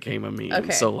Us became a meme.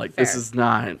 Okay, so like fair. this is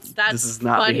not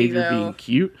funny, behavior though. being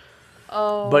cute.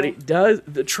 Oh. But it does.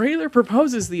 The trailer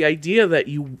proposes the idea that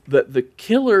the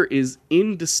killer is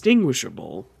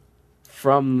indistinguishable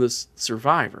from the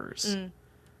survivors.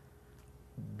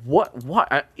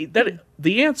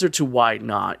 The answer to why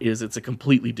not is it's a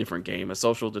completely different game. A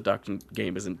social deduction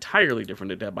game is entirely different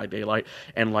to Dead by Daylight,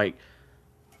 and like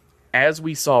as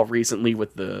we saw recently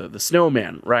with the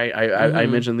snowman, right? I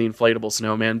mentioned the inflatable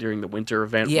snowman during the winter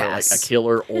event where like a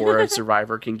killer or a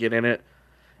survivor can get in it.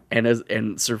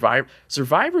 And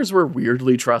survivors were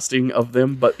weirdly trusting of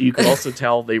them, but you could also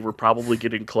tell they were probably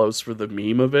getting close for the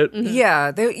meme of it.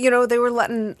 Yeah, they were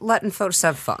letting folks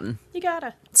have fun. You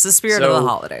gotta. It's the spirit of the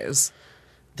holidays.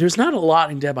 There's not a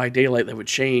lot in Dead by Daylight that would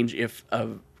change if a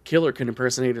killer can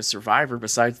impersonate a survivor,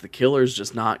 besides the killer's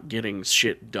just not getting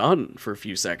shit done for a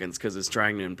few seconds because it's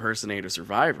trying to impersonate a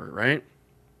survivor, right?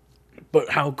 But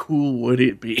how cool would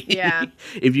it be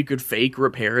if you could fake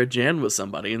repair a gen with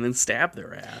somebody and then stab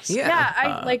their ass? Yeah,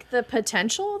 I like the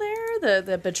potential there,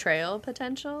 the betrayal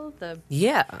potential, that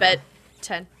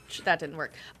didn't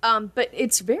work. But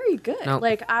it's very good. Nope.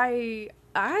 Like I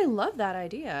love that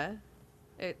idea.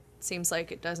 It seems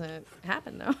like it doesn't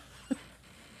happen though.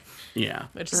 Yeah.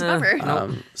 Which is a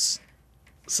bummer.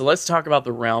 So let's talk about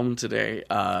the realm today.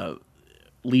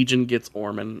 Legion gets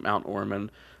Orman, Mount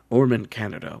Orman. Orman,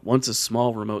 Canada, once a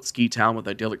small remote ski town with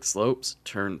idyllic slopes,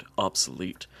 turned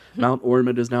obsolete. Mount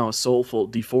Orman is now a soulful,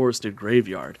 deforested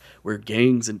graveyard where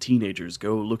gangs and teenagers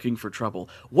go looking for trouble.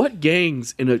 What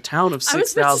gangs in a town of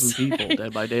 6,000 people,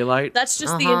 Dead by Daylight? That's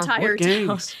just the entire what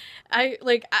gangs? town.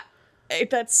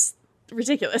 That's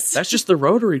ridiculous. That's just the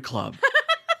Rotary Club.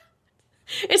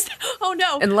 It's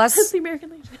unless the American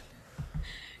Legion.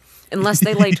 Unless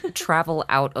they like travel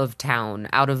out of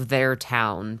their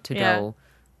town to go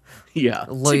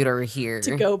loiter here.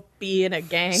 To go be in a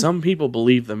gang. Some people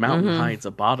believe the mountain hides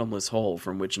a bottomless hole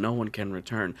from which no one can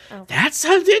return. Oh. That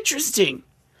sounds interesting.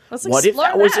 What if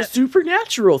that was a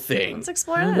supernatural thing? Let's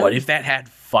explore that. What if that had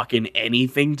fucking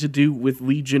anything to do with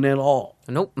Legion at all?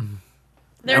 Nope.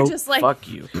 They're just like, fuck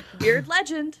you. Weird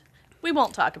legend. We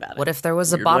won't talk about it. What if there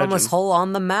was a bottomless hole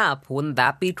on the map? Wouldn't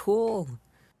that be cool?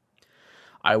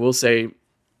 I will say,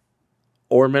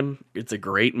 Orman, it's a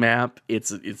great map.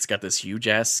 It's got this huge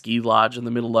ass ski lodge in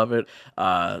the middle of it.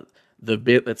 The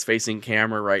bit that's facing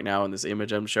camera right now in this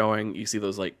image I'm showing, you see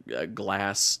those like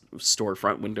glass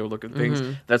storefront window looking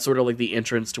things. That's sort of like the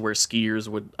entrance to where skiers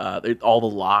would all the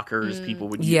lockers people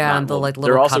would use. Yeah, and the like little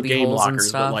they're also cubby game holes lockers, and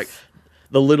stuff. but like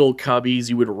the little cubbies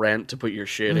you would rent to put your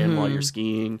shit in while you're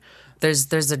skiing.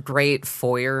 There's a great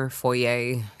foyer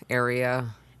area.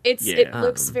 It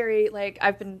looks very like,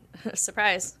 I've been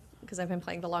surprised because I've been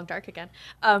playing The Long Dark again.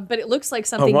 But it looks like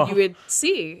something you would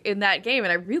see in that game,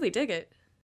 and I really dig it.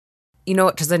 You know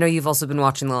what? Because I know you've also been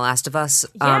watching The Last of Us.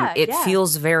 It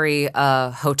feels very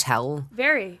hotel.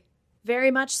 Very, very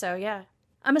much so. Yeah,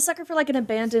 I'm a sucker for like an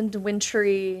abandoned,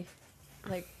 wintry,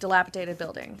 like dilapidated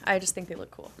building. I just think they look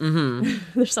cool.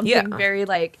 There's something very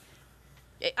like,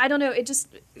 I don't know.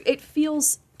 It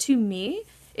feels to me.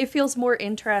 It feels more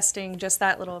interesting, just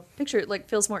that little picture, like,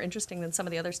 feels more interesting than some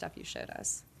of the other stuff you showed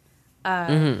us.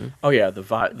 Oh, yeah, the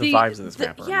vibes of this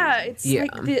map are amazing.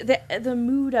 Like, the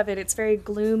mood of it, it's very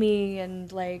gloomy and,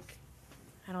 like,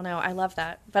 I don't know, I love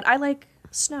that. But I like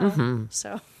snow,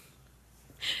 so...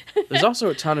 There's also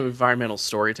a ton of environmental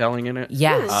storytelling in it.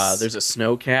 Yes. There's a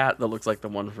snow cat that looks like the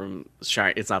one from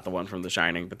It's not the one from The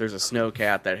Shining, but there's a snow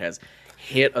cat that has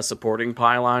hit a supporting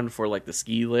pylon for like the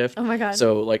ski lift. Oh my god.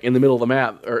 So like in the middle of the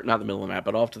map, or not the middle of the map,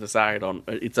 but off to the side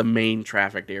it's a main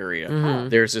trafficked area.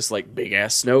 There's this like big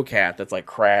ass snow cat that's like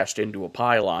crashed into a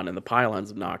pylon and the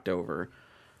pylon's knocked over.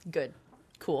 Good.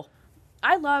 Cool.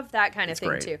 I love that kind of thing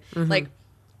great. too. Like,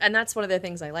 and that's one of the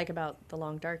things I like about The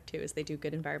Long Dark too, is they do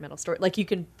good environmental story. Like you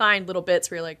can find little bits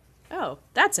where you're like, oh,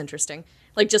 that's interesting.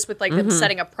 Like just with like them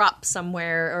setting a prop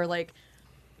somewhere, or like,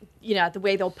 you know, the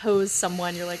way they'll pose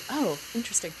someone, you're like, oh,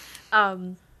 interesting.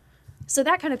 So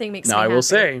that kind of thing makes me happy. Now, I will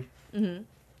say,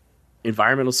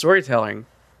 environmental storytelling,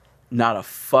 not a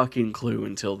fucking clue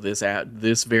until this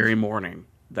very morning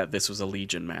that this was a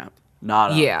Legion map.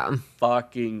 Not a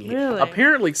fucking... Really?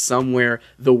 Apparently somewhere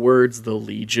the words "the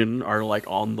Legion" are like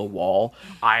on the wall.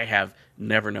 I have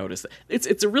never noticed that.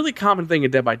 It's a really common thing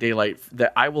in Dead by Daylight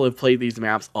that I will have played these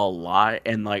maps a lot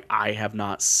and like I have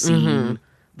not seen...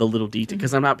 the little detail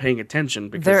because I'm not paying attention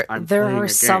because there are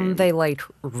some they like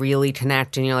really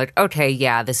connect and you're like, okay,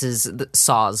 yeah, this is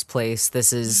Saw's place,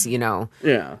 this is, you know,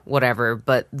 whatever,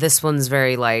 but this one's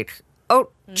very like, oh,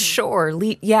 sure,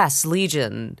 yes,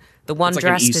 Legion, the one like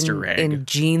dressed in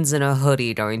jeans and a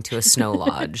hoodie going to a snow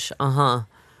lodge.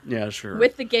 Yeah, sure,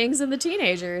 with the gangs and the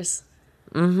teenagers.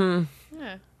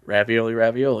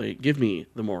 Ravioli, give me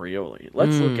the Morioli.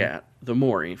 Let's look at the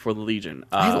Mori for the Legion.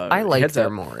 I like their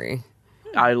Mori.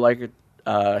 I like it.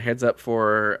 Heads up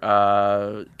for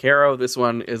Caro. This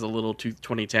one is a little too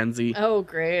 2010s-y. Oh,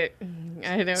 great.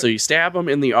 I don't... So you stab them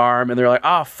in the arm, and they're like,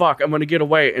 oh, fuck, I'm going to get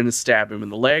away. And stab him in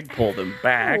the leg, pull them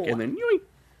back, and then yoink.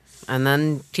 And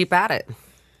then keep at it.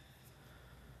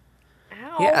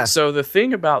 Yeah. So the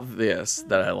thing about this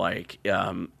that I like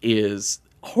is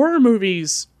horror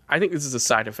movies. I think this is a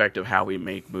side effect of how we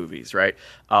make movies, right?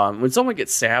 When someone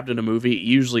gets stabbed in a movie, it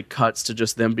usually cuts to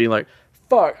just them being like,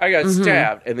 fuck, I got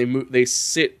stabbed. And they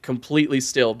sit completely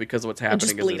still because of what's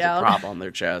happening because there's a prop on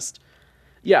their chest.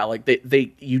 Yeah, like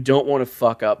you don't want to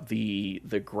fuck up the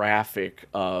graphic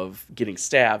of getting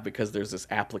stabbed because there's this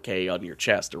applique on your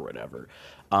chest or whatever.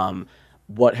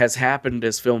 What has happened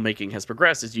as filmmaking has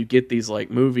progressed is you get these like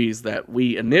movies that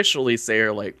we initially say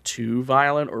are like too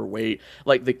violent or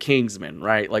like The Kingsman,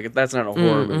 right? Like that's not a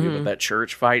horror movie, but that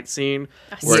church fight scene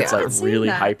where it's like really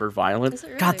hyper violent.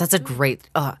 Really? God, that's a great.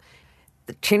 The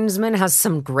Kingsman has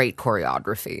some great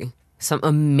choreography, some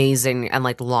amazing and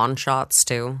like lawn shots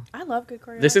too. I love good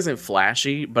choreography. This isn't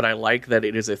flashy, but I like that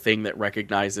it is a thing that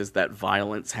recognizes that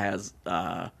violence has.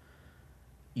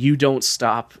 You don't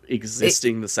stop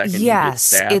existing the second you get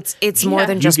stabbed. It's more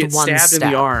than just one step. You get stabbed in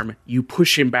the arm, you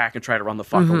push him back and try to run the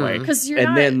fuck away.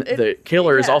 Then the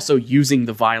killer is also using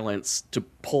the violence to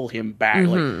pull him back.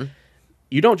 Like,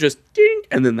 you don't just ding,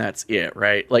 and then that's it,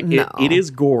 right? Like, it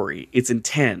is gory, it's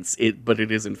intense, but it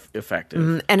isn't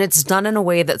effective. And it's done in a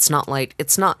way that's not like,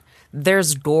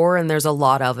 there's gore and there's a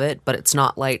lot of it, but it's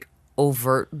not like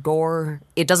overt gore.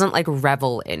 It doesn't like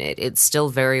revel in it. It's still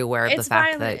very aware of the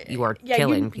fact that you are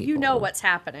killing people. You know what's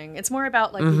happening. It's more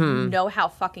about like you know how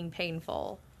fucking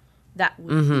painful that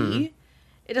would be.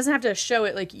 It doesn't have to show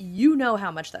it. Like, you know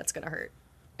how much that's gonna hurt,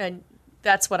 and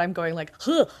that's what I'm going like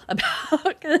about.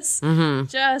 Because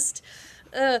just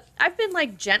I've been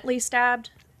like gently stabbed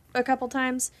a couple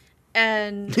times,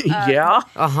 and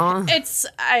it's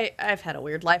I've had a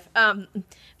weird life. But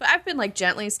I've been like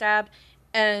gently stabbed.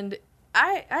 And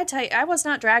I tell you, I was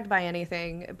not dragged by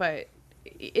anything, but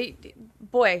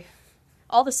boy,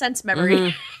 all the sense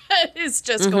memory is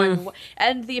just going,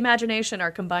 and the imagination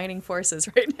are combining forces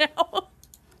right now.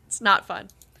 It's not fun.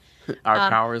 Our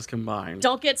powers combined.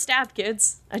 Don't get stabbed,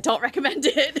 kids. I don't recommend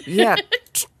it. Yeah,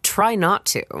 try not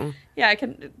to. Yeah, I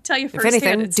can tell you If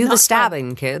anything, do the stabbing,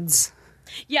 fun. Kids.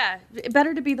 Yeah,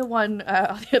 better to be the one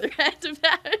on the other end of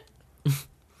that.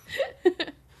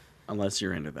 Unless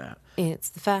you're into that. It's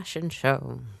the fashion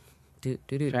show.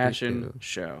 Fashion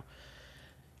show.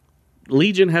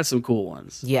 Legion has some cool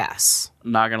ones. Yes.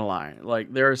 Not gonna lie.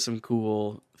 Like, there are some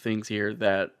cool things here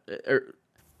that...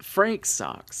 Frank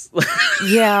sucks.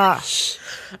 Yeah.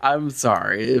 I'm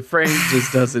sorry. Frank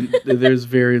just doesn't... There's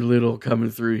very little coming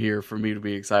through here for me to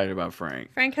be excited about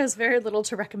Frank. Frank has very little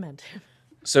to recommend him.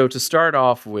 So to start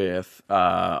off with,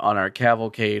 on our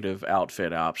cavalcade of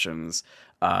outfit options...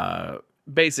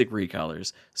 basic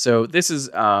recolors. So this is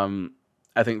I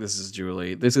think this is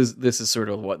Julie. This is sort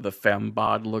of what the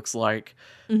fembod looks like.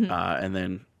 And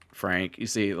then Frank, you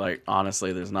see, like,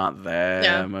 honestly, there's not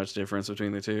that much difference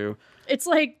between the two. It's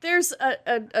like there's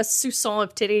a soupçon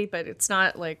of titty, but it's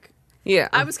not like... Yeah.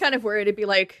 I was kind of worried it'd be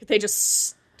like they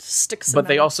just stick some... But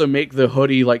they also make the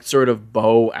hoodie like sort of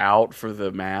bow out for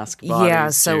the mask body. Yeah,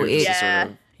 so it...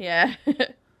 Yeah.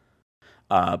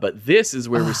 But this is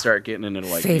where we start getting into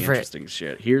like the interesting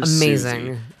shit. Here's amazing,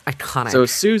 Susie. Iconic. So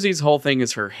Susie's whole thing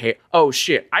is her hair. Oh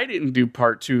shit! I didn't do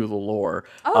part 2 of the lore.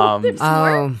 There's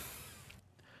more?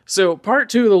 So part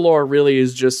 2 of the lore really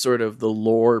is just sort of the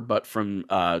lore, but from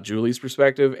Julie's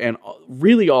perspective, and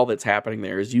really all that's happening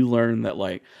there is you learn that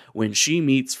like when she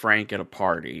meets Frank at a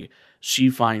party, she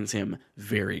finds him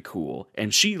very cool,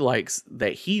 and she likes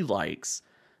that he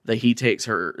takes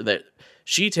her that.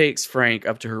 She takes Frank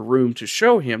up to her room to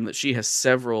show him that she has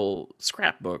several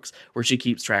scrapbooks where she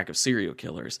keeps track of serial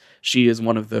killers. She is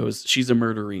one of those. She's a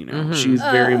murderino. She's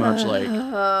very much like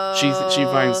she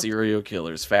finds serial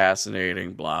killers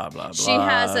fascinating. Blah blah blah. She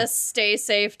has a "stay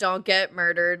safe, don't get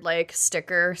murdered" like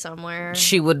sticker somewhere.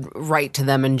 She would write to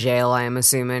them in jail, I am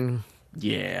assuming.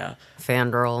 Yeah,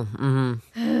 fangirl.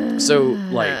 Mm-hmm. So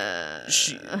like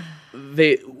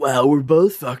we're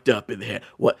both fucked up in the head.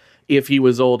 What? If he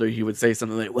was older, he would say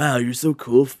something like, "Wow, you're so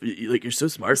cool. Like, you're so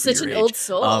smart for your age. Old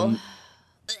soul.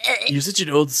 You're such an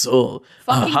old soul.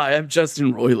 Hi, I'm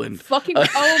Justin Roiland. Fucking,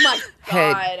 oh my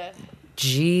God. Hey,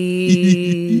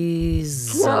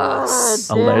 Jesus.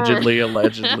 allegedly,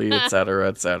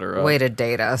 etc. Way to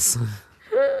date us.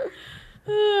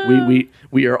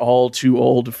 We are all too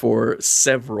old for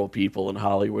several people in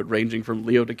Hollywood, ranging from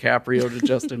Leo DiCaprio to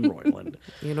Justin Roiland.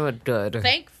 You know what? Good.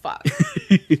 Thank fuck.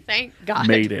 Thank God.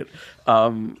 Made it.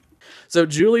 So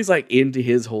Julie's like into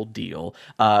his whole deal,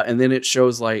 and then it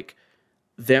shows like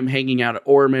them hanging out at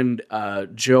Ormond.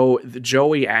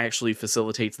 Joey actually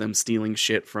facilitates them stealing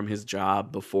shit from his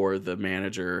job before the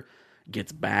manager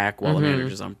gets back while the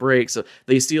manager's on break. So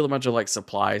they steal a bunch of like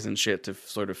supplies and shit to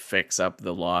sort of fix up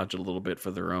the lodge a little bit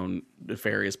for their own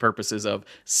nefarious purposes of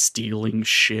stealing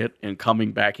shit and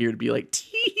coming back here to be like,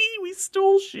 tee, we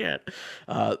stole shit.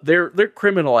 Their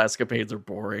criminal escapades are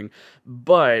boring,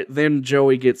 but then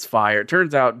Joey gets fired.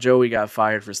 Turns out Joey got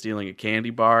fired for stealing a candy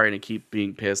bar, and he keeps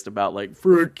being pissed about like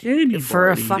for a candy bar. For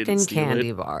a fucking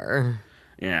candy bar.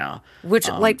 Yeah. Which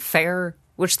fair.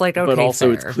 Which, okay, but also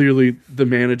fair. It's clearly the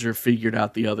manager figured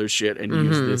out the other shit and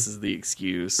used this as the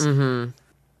excuse.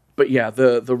 But yeah,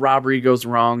 the robbery goes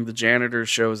wrong. The janitor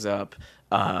shows up,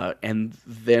 and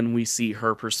then we see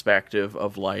her perspective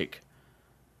of like,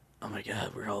 oh my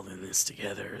god, we're all in this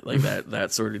together, like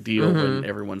that sort of deal when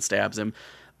everyone stabs him.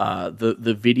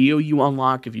 The video you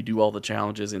unlock if you do all the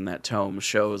challenges in that tome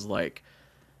shows like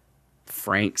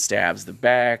Frank stabs the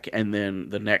back, and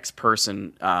then the next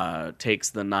person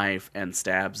takes the knife and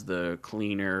stabs the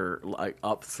cleaner like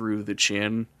up through the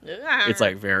chin. It's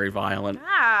like very violent.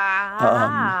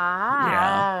 Yeah,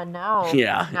 no.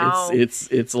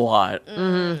 It's a lot.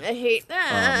 I hate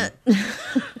that.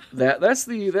 That's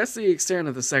the extent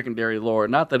of the secondary lore.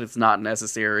 Not that it's not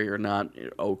necessary or not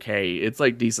okay. It's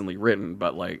like decently written,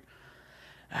 but like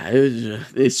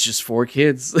it's just 4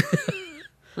 kids.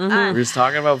 We're just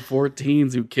talking about 4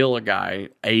 teens who kill a guy,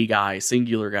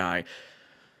 singular guy.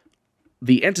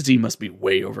 The entity must be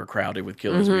way overcrowded with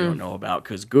killers we don't know about,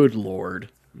 because good lord.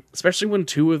 Especially when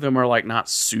 2 of them are like not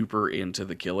super into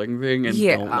the killing thing and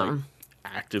don't like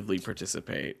actively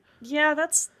participate. Yeah,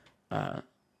 that's...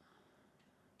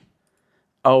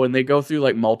 Oh, and they go through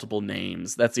like multiple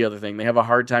names. That's the other thing. They have a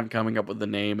hard time coming up with the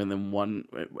name, and then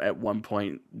at one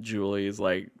point, Julie is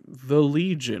like, the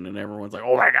Legion, and everyone's like,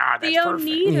 oh my god, that's perfect.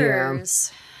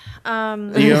 Oneaters. The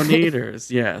Oneaters,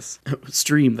 yes.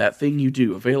 Stream That Thing You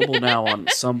Do, available now on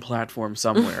some platform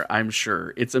somewhere, I'm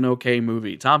sure. It's an okay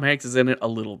movie. Tom Hanks is in it a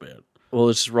little bit. Well,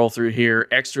 let's just roll through here.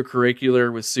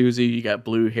 Extracurricular with Susie. You got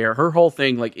blue hair. Her whole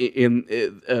thing, like in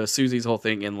Susie's whole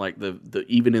thing, in like the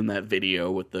even in that video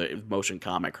with the motion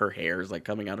comic, her hair is like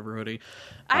coming out of her hoodie.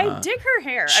 I dig her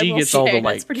hair. She gets all the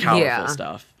like powerful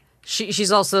stuff.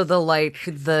 She's also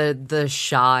the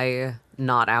shy,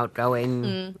 not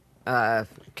outgoing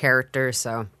character.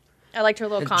 So I liked her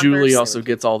little Converse. Julie also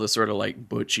gets all this sort of like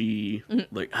butchy,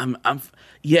 like I'm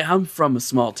from a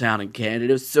small town in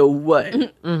Canada, so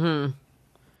what?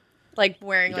 Like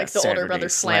wearing like the older brother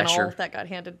flannel that got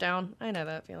handed down. I know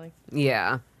that feeling.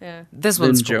 Yeah. This then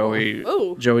one's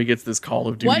Joey gets this Call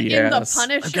of Duty what in ass. the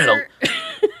Punisher?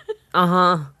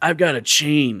 I've got a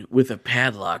chain with a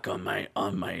padlock on my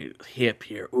hip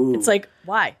here. Ooh. It's like,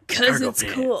 why? Because it's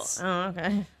pants. cool. Oh,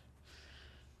 okay.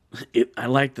 I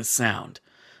like the sound.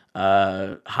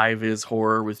 High-vis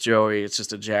horror with Joey. It's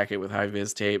just a jacket with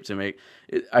high-vis tape to make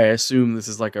it, I assume this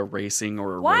is like a racing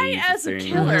or a why rave as thing, a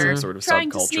killer sort of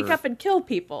trying subculture. to sneak up and kill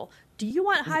people? Do you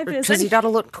want high-vis? Because you gotta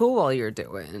look cool while you're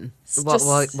doing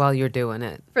while you're doing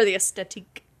it for the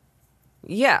aesthetic.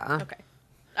 Yeah. Okay.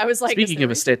 I was like, speaking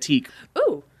of aesthetic,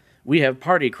 ooh, we have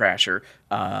Party Crasher.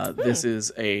 This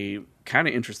is a kind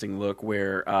of interesting look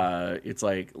where it's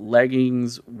like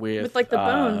leggings with like the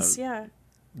bones, yeah.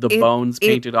 The bones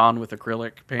painted on with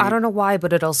acrylic paint. I don't know why,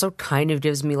 but it also kind of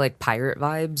gives me like pirate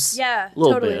vibes. Yeah, a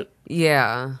little totally. bit.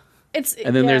 Yeah.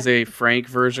 And then there's a Frank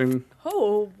version.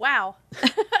 Oh, wow.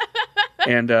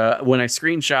 And when I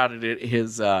screenshotted it,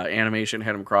 his animation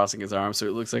had him crossing his arms, so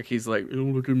it looks like he's like,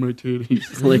 "Don't look at my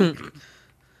titties." Like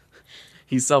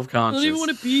he's self-conscious. I don't even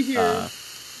want to be here. I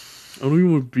don't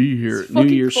even want to be here. New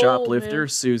Year shoplifter, man.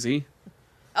 Susie.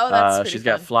 Oh, that's she's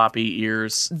got floppy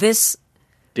ears.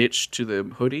 Stitched to the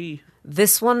hoodie.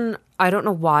 This one, I don't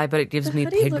know why, but it gives me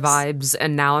pig vibes,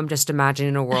 and now I'm just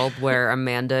imagining a world where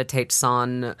Amanda takes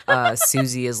on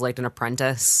Susie as like an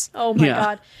apprentice. Oh my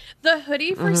god. The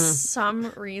hoodie for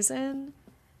some reason,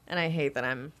 and I hate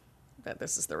that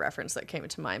this is the reference that came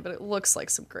to mind, but it looks like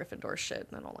some Gryffindor shit,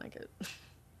 and I don't like it.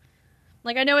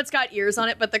 Like, I know it's got ears on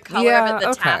it, but the color of it,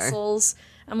 the tassels,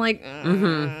 I'm like,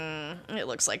 it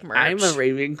looks like merch. I'm a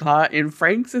Ravenclaw, and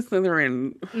Frank's a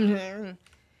Slytherin.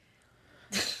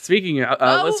 Speaking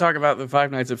of, let's talk about the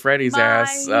Five Nights at Freddy's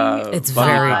ass. It's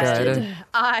very good.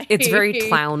 It's very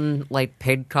clown, like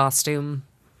pig costume.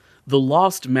 The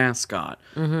Lost Mascot.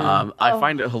 I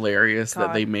find it hilarious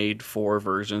that they made 4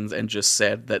 versions and just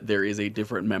said that there is a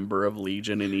different member of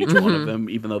Legion in each one of them,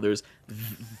 even though there's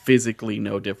physically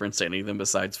no difference to any of them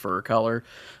besides fur color.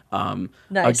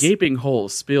 A gaping hole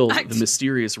spilled the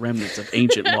mysterious remnants of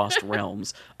ancient lost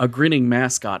realms. A grinning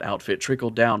mascot outfit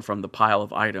trickled down from the pile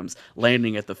of items,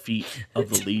 landing at the feet of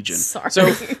the Legion. Sorry.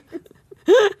 So,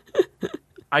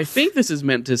 I think this is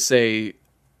meant to say...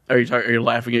 Are you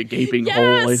laughing at gaping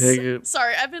hole? I take it.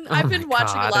 Sorry, I've been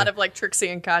watching a lot of like Trixie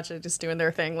and Katja just doing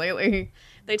their thing lately.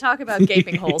 They talk about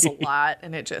gaping holes a lot,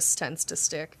 and it just tends to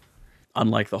stick.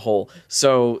 Unlike the hole.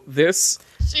 So this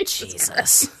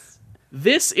Jesus.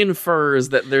 This infers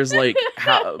that there's like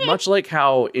much like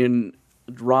how in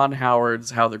Ron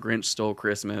Howard's How the Grinch Stole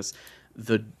Christmas,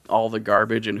 all the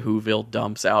garbage in Whoville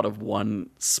dumps out of one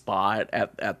spot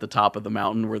at the top of the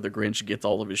mountain where the Grinch gets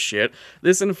all of his shit.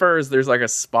 This infers there's like a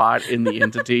spot in the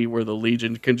entity where the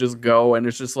Legion can just go and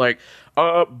it's just like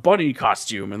bunny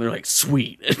costume, and they're like,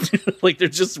 sweet. Like they're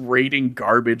just raiding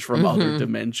garbage from other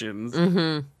dimensions.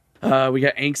 We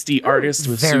got Angsty Artist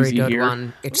with Very Susie good here.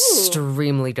 one.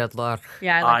 Extremely good look.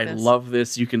 Yeah, I love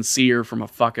this. You can see her from a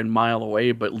fucking mile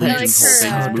away, but Legion's whole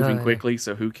thing is moving quickly,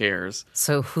 so who cares?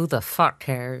 So who the fuck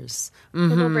cares? The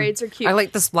little braids are cute. I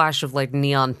like the splash of like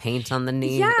neon paint on the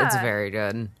knee. Yeah. It's very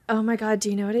good. Oh my god,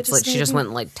 do you know what it It's like she just went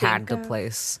and like tagged the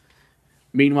place.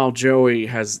 Meanwhile, Joey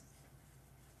has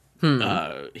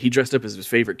he dressed up as his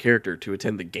favorite character to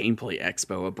attend the Gameplay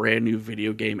Expo, a brand new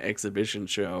video game exhibition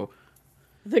show.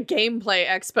 The Gameplay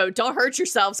Expo. Don't hurt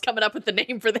yourselves coming up with the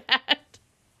name for that.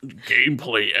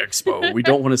 Gameplay Expo. We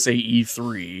don't want to say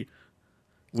E3,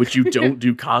 which you don't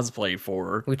do cosplay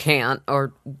for. We can't,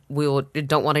 or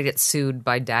don't want to get sued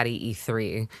by Daddy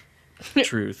E3.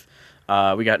 Truth.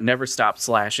 We got Never Stop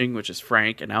Slashing, which is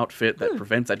Frank, an outfit that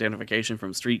prevents identification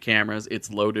from street cameras. It's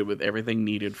loaded with everything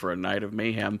needed for a night of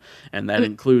mayhem, and that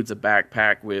includes a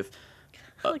backpack with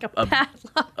Like a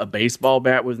padlock. a baseball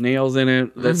bat with nails in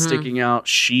it that's sticking out,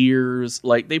 shears.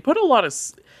 Like, they put a lot of...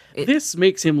 This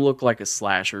makes him look like a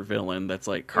slasher villain that's,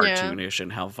 like, cartoonish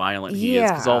and how violent he is,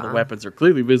 because all the weapons are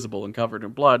clearly visible and covered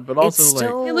in blood, but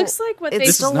also, It looks like what they...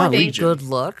 It's still like a Legion. good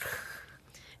look.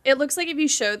 It looks like if you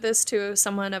showed this to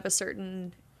someone of a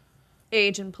certain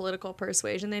age and political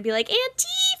persuasion, they'd be like,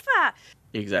 Antifa!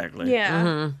 Exactly.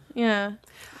 Yeah. Yeah.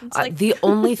 It's like... The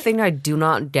only thing I do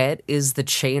not get is the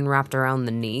chain wrapped around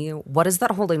the knee. What is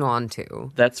that holding on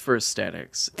to? That's for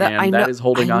aesthetics. That is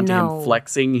holding on to know. him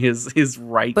flexing his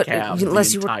right But calf unless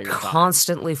the you were entire time.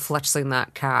 constantly flexing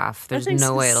that calf, there's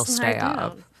no way it'll stay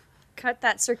up. Cut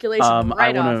that circulation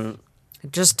right off.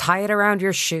 Just tie it around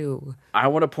your shoe. I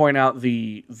want to point out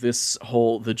the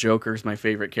Joker's my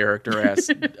favorite character as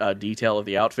detail of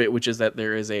the outfit, which is that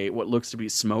there is what looks to be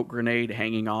smoke grenade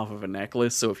hanging off of a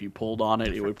necklace. So if you pulled on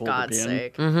it, it would pull God's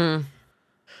the pin.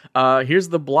 sake. Here's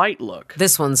the Blight look.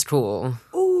 This one's cool.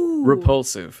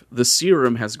 Repulsive. The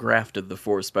serum has grafted the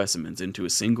 4 specimens into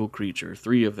a single creature.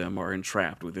 3 of them are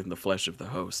entrapped within the flesh of the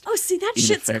host. Oh, see, that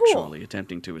shit's cool. Ineffectually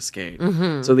attempting to escape.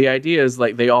 So the idea is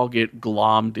like they all get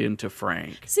glommed into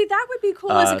Frank. See, that would be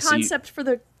cool as a concept for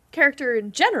the character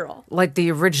in general. Like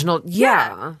the original,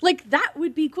 yeah. Like, that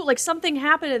would be cool. Like, something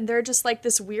happened and they're just like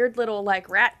this weird little, like,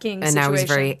 Rat King And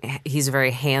situation. now he's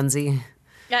very handsy.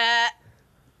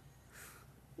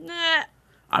 Nah.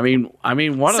 I mean,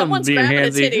 one Someone's of them being grabbing a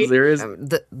handsy titty. because there is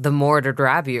The more to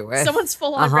grab you with. Someone's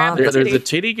full on grabbing a there's titty. a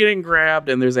titty getting grabbed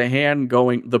and there's a hand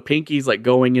going. The pinky's like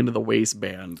going into the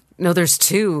waistband. No, there's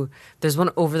 2. There's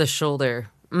one over the shoulder.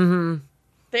 We're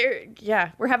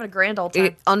having a grand old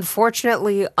time.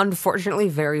 Unfortunately,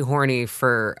 very horny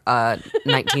for a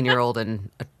 19-year-old and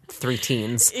 3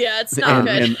 teens. Yeah, it's not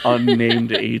good. And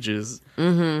unnamed ages.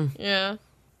 Yeah.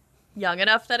 Young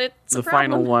enough that it's The a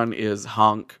problem. final one is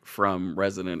Honk from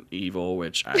Resident Evil,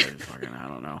 which I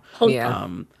don't know. Yeah.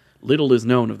 Little is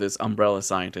known of this umbrella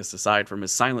scientist aside from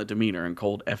his silent demeanor and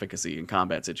cold efficacy in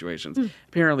combat situations.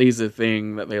 Apparently he's a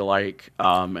thing that they like,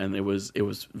 and it was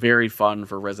very fun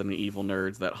for Resident Evil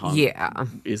nerds that Honk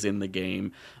is in the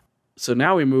game. So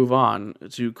now we move on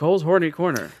to Cole's Horny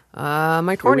Corner. My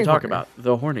Where horny we talk corner. about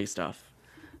the horny stuff.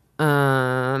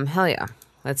 Hell yeah.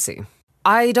 Let's see.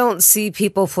 I don't see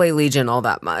people play Legion all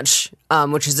that much,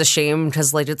 which is a shame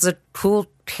because like it's a cool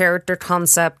character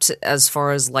concept as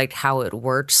far as like how it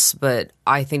works, but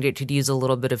I think it could use a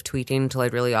little bit of tweaking to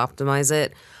like really optimize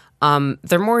it.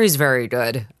 Their Mori's very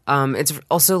good. It's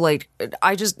also like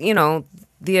I just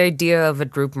the idea of a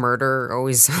group murder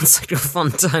always sounds like a fun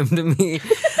time to me.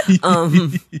 It's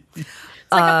like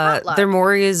a potluck. Their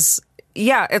Mori is.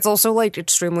 Yeah, it's also, like,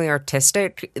 extremely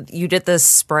artistic. You get this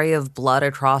spray of blood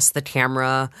across the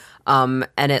camera, and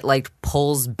it, like,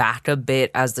 pulls back a bit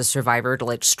as the survivor,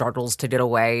 like, struggles to get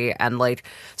away. And, like,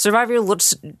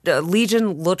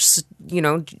 Legion looks,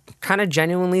 kind of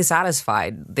genuinely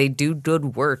satisfied. They do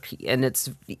good work, and it's,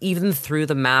 even through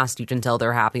the mask, you can tell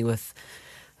they're happy with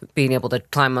being able to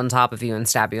climb on top of you and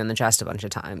stab you in the chest a bunch of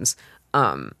times.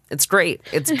 It's great.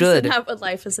 It's good. Isn't that what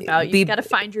life is about? You've got to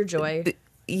find your joy.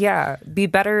 yeah, be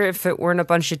better if it weren't a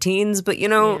bunch of teens, but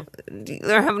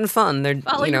they're having fun. They're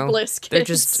Follow your bliss, kids. They're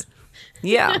just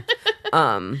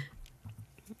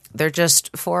they're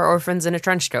just 4 orphans in a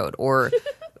trench coat, or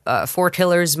 4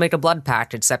 killers make a blood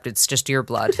pact, except it's just your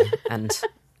blood, and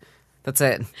that's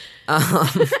it.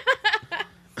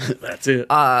 That's it.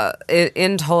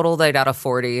 In total, they got a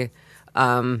 40.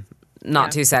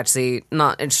 Not too sexy,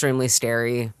 not extremely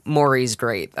scary. Maury's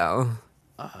great, though.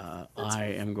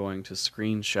 I am going to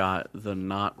screenshot the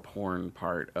not porn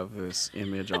part of this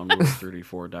image on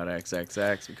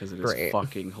rule34.xxx because it is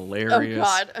fucking hilarious.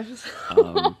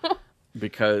 Oh, God.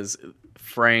 Because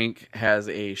Frank has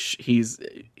he's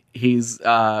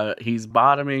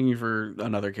bottoming for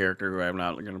another character who I'm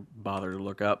not going to bother to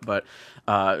look up, but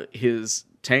his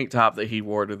tank top that he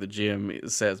wore to the gym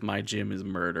says "My gym is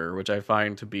murder," which I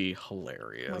find to be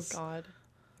hilarious. Oh my God,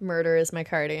 murder is my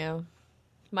cardio.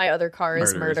 My other car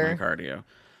is murder. Is my cardio.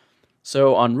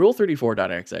 So on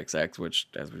rule34.xxx, which,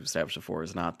 as we've established before,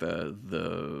 is not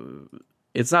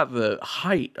it's not the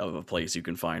height of a place you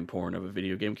can find porn of a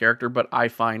video game character, but I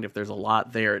find if there's a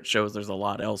lot there, it shows there's a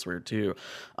lot elsewhere too.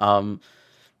 _Legion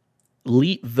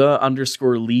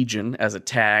as a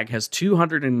tag has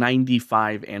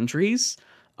 295 entries.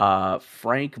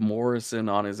 Frank Morrison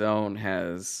on his own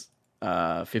has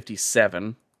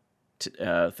 57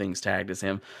 things tagged as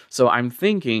him. So I'm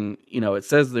thinking, it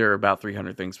says there are about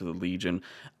 300 things for the Legion.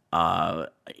 A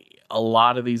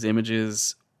lot of these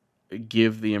images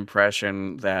give the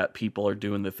impression that people are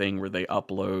doing the thing where they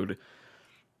upload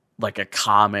like a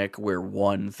comic where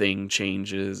one thing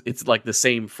changes. It's like the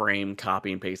same frame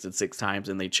copy and pasted 6 times,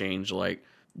 and they change like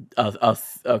a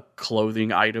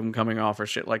clothing item coming off or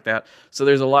shit like that. So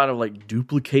there's a lot of like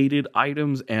duplicated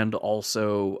items, and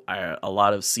also a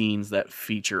lot of scenes that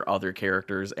feature other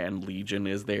characters, and Legion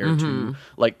is there too.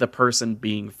 Like the person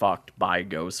being fucked by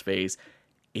Ghostface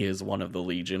is one of the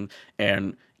Legion,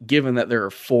 and given that there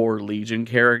are 4 Legion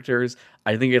characters,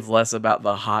 I think it's less about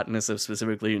the hotness of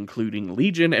specifically including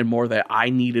Legion and more that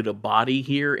I needed a body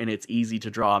here, and it's easy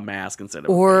to draw a mask instead of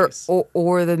a face.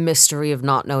 Or the mystery of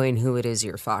not knowing who it is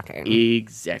you're fucking.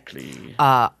 Exactly.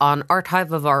 On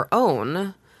Archive of Our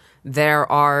Own,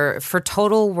 there are, for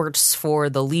total works for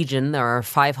the Legion, there are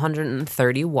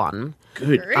 531.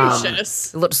 Good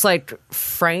gracious. It looks like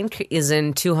Frank is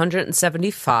in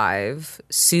 275.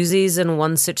 Susie's in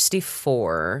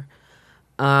 164.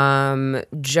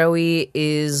 Joey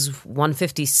is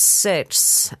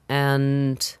 156.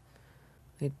 And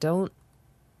I don't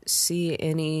see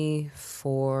any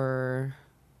for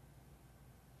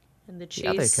And the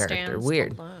other character.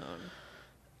 Weird.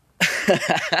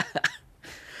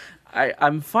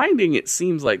 I'm finding it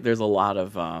seems like there's a lot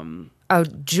of...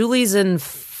 Julie's in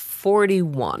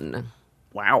 41.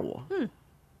 Wow.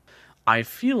 I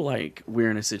feel like we're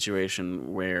in a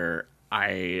situation where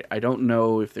I don't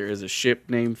know if there is a ship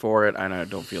name for it, and I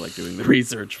don't feel like doing the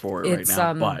research for it right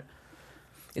now, but...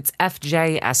 It's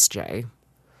FJSJ.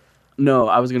 No,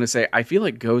 I was going to say, I feel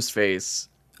like Ghostface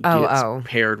gets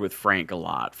paired with Frank a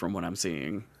lot from what I'm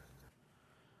seeing.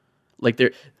 Like,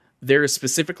 there is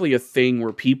specifically a thing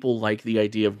where people like the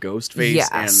idea of Ghostface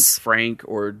and Frank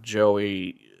or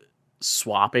Joey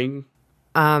swapping.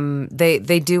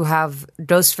 They do have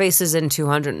Ghostface is in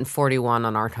 241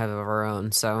 on Archive of Our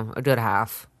Own, so a good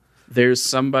half. There's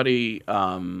somebody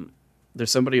on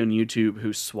YouTube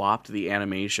who swapped the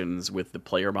animations with the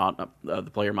player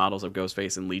models of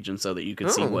Ghostface and Legion so that you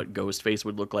could see what Ghostface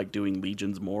would look like doing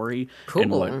Legion's Maury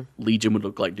and what Legion would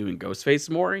look like doing Ghostface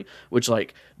Maury, which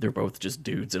like they're both just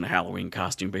dudes in a Halloween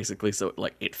costume basically, so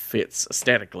like it fits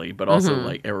aesthetically, but also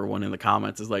like everyone in the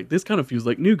comments is like, this kind of feels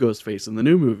like new Ghostface in the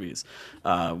new movies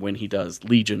when he does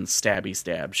Legion stabby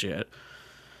stab shit.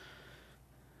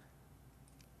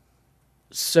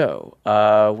 So,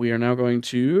 we are now going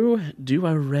to do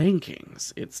our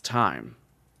rankings. It's time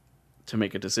to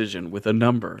make a decision with a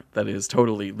number that is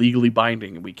totally legally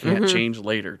binding and we can't change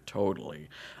later. Totally.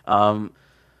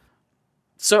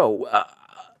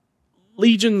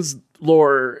 Legion's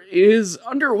lore is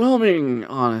underwhelming,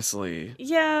 honestly.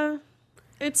 Yeah.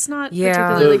 It's not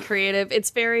particularly creative. It's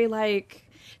very like,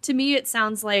 to me, it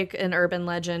sounds like an urban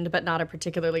legend, but not a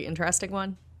particularly interesting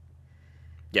one.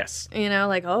 Yes.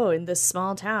 Like, in this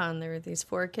small town, there were these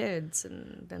 4 kids,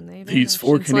 and then they... These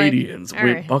 4 Canadians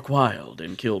went buck wild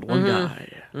and killed one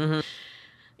guy.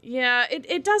 Yeah,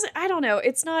 it doesn't... I don't know.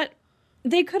 It's not...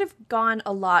 They could have gone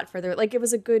a lot further. Like, it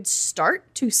was a good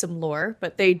start to some lore,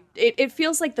 but it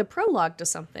feels like the prologue to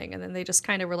something, and then they just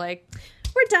kind of were like,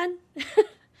 we're done.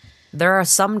 There are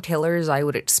some killers I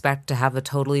would expect to have a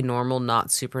totally normal,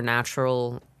 not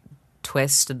supernatural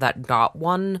twist that got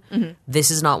one. Mm-hmm.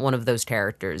 This is not one of those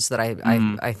characters that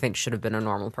I think should have been a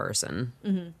normal person.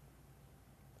 Mm-hmm.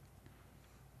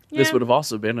 This Yeah. would have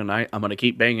also been I'm going to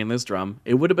keep banging this drum.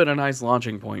 It would have been a nice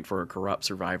launching point for a corrupt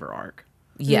survivor arc.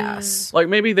 Yes. Like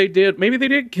maybe they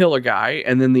did kill a guy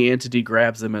and then the entity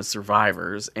grabs them as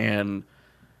survivors and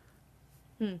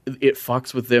it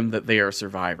fucks with them that they are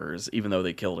survivors even though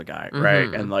they killed a guy,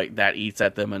 right? And like that eats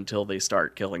at them until they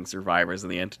start killing survivors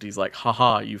and the entity's like,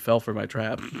 haha, you fell for my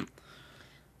trap.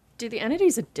 Dude, the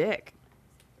entity's a dick.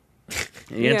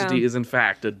 The entity is in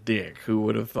fact a dick. Who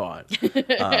would have thought?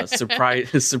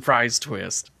 Surprise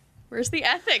twist. Where's the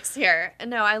ethics here?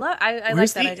 No, I like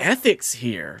Where's that the idea. ethics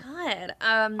here? God.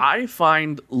 I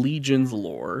find Legion's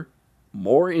lore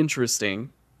more interesting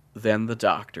than the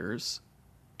Doctor's.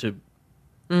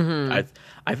 I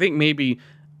think maybe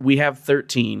we have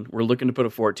 13. We're looking to put a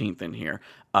 14th in here.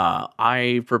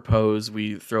 I propose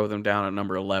we throw them down at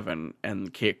number 11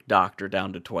 and kick Doctor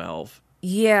down to 12.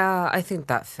 Yeah, I think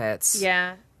that fits.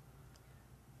 Yeah.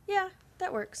 Yeah,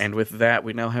 that works. And with that,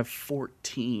 we now have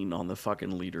 14 on the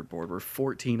fucking leaderboard. We're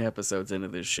 14 episodes into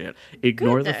this shit.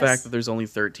 Ignore the fact that there's only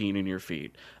 13 in your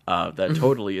feed. That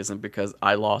totally isn't because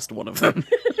I lost one of them.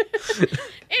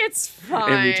 It's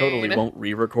fine. And we totally won't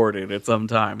re-record it at some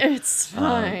time. It's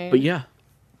fine. But yeah,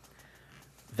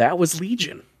 that was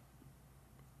Legion.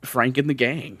 Frank and the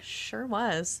gang. Sure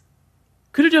was.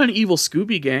 Could have done Evil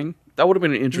Scooby Gang. That would have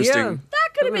been an interesting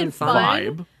That could have been fun.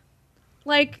 vibe.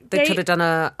 Like They could have done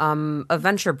a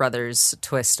Venture Brothers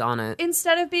twist on it.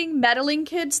 Instead of being meddling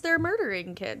kids, they're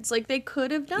murdering kids. Like they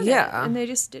could have done it, and they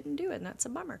just didn't do it, and that's a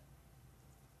bummer.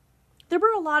 There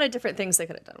were a lot of different things they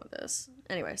could have done with this.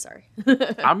 Anyway, sorry.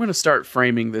 I'm going to start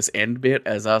framing this end bit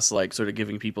as us like sort of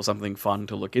giving people something fun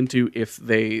to look into if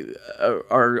they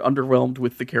are underwhelmed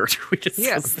with the character we just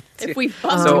If we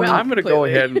bust So you out I'm going to go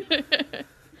completely. ahead.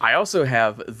 I also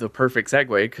have the perfect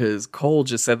segue because Cole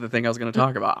just said the thing I was going to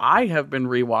talk about. I have been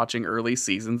rewatching early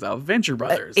seasons of Venture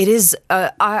Brothers. It is.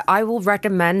 I will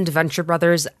recommend Venture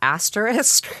Brothers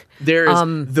asterisk. There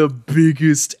is the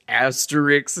biggest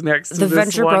asterisk next to The this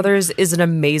Venture one. Brothers is an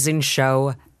amazing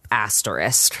show.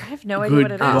 Asterisk. I have no idea Good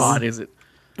what it is. God, is it?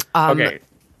 Okay.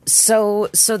 So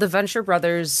the Venture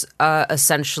Brothers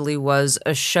essentially was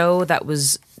a show that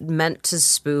was meant to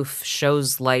spoof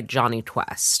shows like Johnny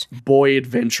Quest. Boy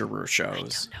adventurer shows. I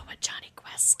don't know what Johnny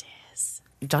Quest is.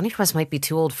 Johnny Quest might be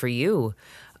too old for you.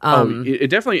 It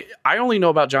definitely. I only know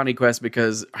about Johnny Quest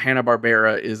because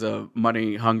Hanna-Barbera is a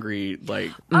money-hungry law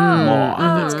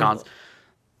that's constant.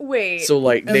 Wait. So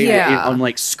like they on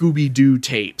like Scooby-Doo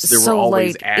tapes, there So, were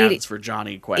always like, ads for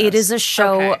Johnny Quest. It is a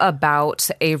show Okay. about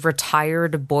a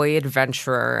retired boy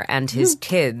adventurer and his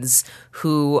kids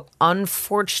who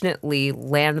unfortunately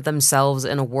land themselves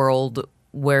in a world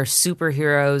where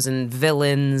superheroes and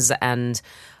villains and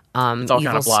It's all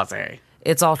kind of blasé.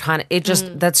 It's all kind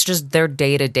of that's just their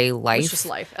day-to-day life, just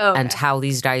life. Oh, okay. and how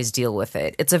these guys deal with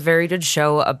it. It's a very good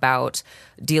show about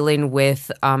dealing with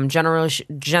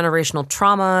generational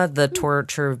trauma, the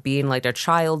torture of being like a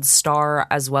child star,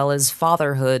 as well as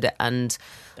fatherhood and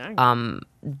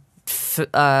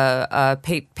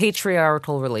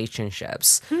patriarchal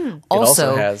relationships. It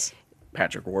also has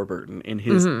Patrick Warburton in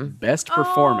his best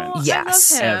performance.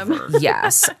 Yes. I love him. Ever.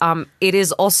 Yes. It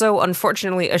is also,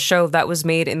 unfortunately, a show that was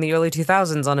made in the early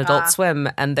 2000s on Adult Swim,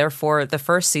 and therefore the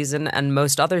first season and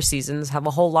most other seasons have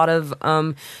a whole lot of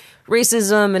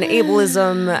racism and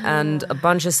ableism and a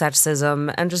bunch of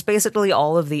sexism and just basically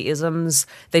all of the isms.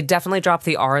 They definitely dropped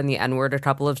the R and the N word a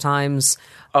couple of times.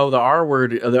 Oh, the R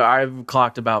word. I've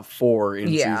clocked about 4 in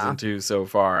Yeah. season 2 so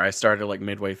far. I started like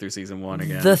midway through season 1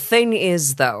 again. The thing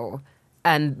is, though,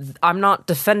 and I'm not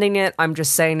defending it, I'm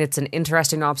just saying it's an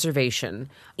interesting observation.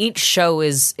 Each show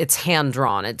it's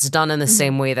hand-drawn. It's done in the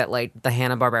same way that, like, the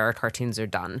Hanna-Barbera cartoons are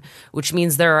done, which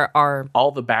means there are...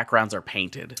 All the backgrounds are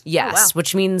painted. Yes,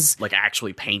 which means Like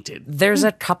actually painted. there's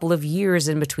a couple of years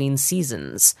in between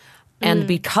seasons. And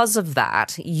because of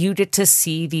that, you get to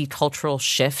see the cultural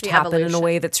shift happen in a evolution.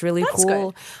 way that's really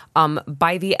cool.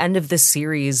 By the end of the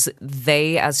series,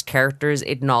 they, as characters,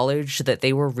 acknowledge that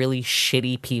they were really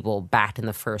shitty people back in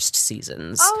the first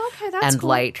seasons. Oh, okay, that's and cool.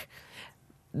 like,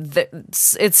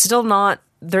 it's still not.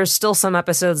 There's still some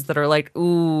episodes that are like,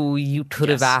 "Ooh, you could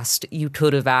have asked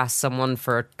someone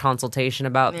for a consultation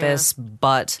about this,"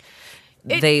 but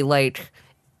they like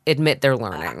admit they're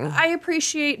learning. I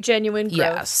appreciate genuine growth.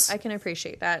 Yes. I can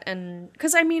appreciate that. And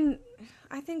because I mean,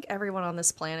 I think everyone on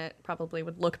this planet probably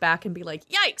would look back and be like,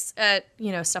 yikes, at,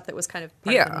 stuff that was kind of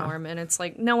part of the norm. And it's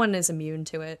like, no one is immune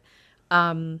to it.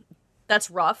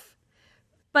 That's rough,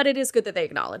 but it is good that they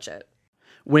acknowledge it.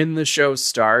 When the show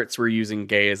starts, we're using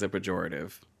gay as a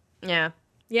pejorative. Yeah.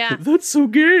 Yeah. That's so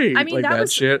gay. I mean, like,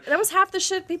 that shit. That was half the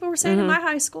shit people were saying in my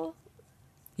high school.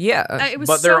 Yeah. It was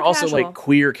But there so are also casual. like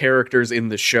queer characters in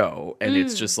the show, and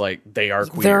it's just like they are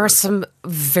queer. There are some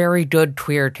very good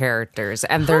queer characters,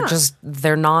 and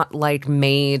they're not like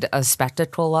made a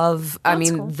spectacle of. I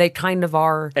mean, cool. they kind of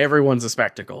are. Everyone's a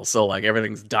spectacle, so like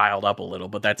everything's dialed up a little,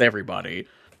 but that's everybody.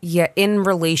 Yeah, in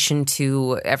relation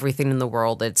to everything in the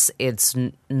world, it's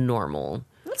normal.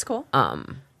 That's cool.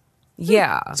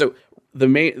 Yeah. So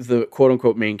the quote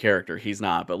unquote main character, he's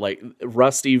not, but like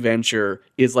Rusty Venture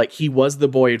is like, he was the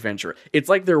boy adventurer. It's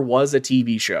like there was a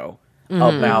TV show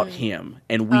about him,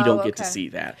 and we don't get to see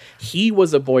that. He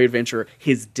was a boy adventurer.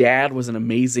 His dad was an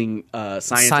amazing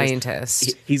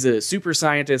scientist. He's a super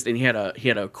scientist, and he had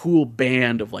a cool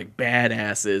band of like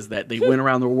badasses that they went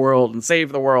around the world and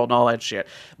saved the world and all that shit.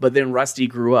 But then Rusty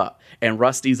grew up, and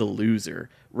Rusty's a loser.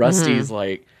 Rusty's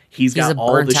like, He's got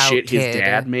all the shit his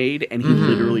dad made, and he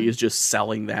literally is just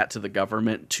selling that to the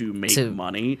government to make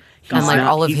money. And like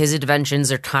all of his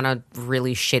inventions are kind of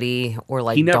really shitty, or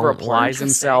like he never don't applies work.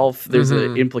 himself. There's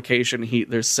an implication.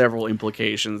 There's several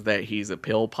implications that he's a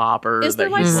pill popper. Is there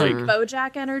that like he's some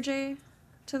BoJack energy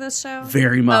to this show?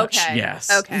 Very much. Okay.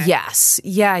 Yes. Okay. Yes.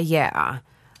 Yeah.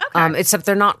 Okay. Except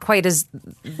they're not quite as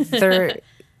they're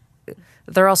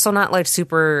also not like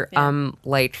super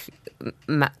like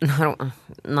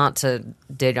not to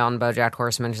dig on BoJack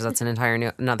Horseman because that's an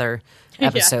entire another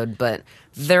episode, but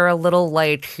they're a little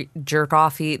like jerk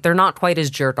offy. They're not quite as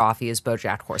jerk offy as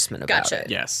BoJack Horseman about it.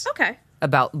 Yes. Okay.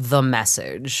 About the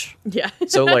message. Yeah.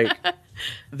 So like,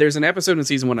 there's an episode in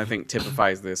season 1 I think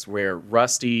typifies this, where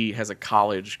Rusty has a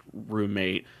college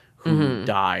roommate who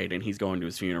died, and he's going to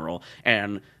his funeral,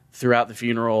 and throughout the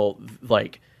funeral,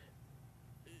 like,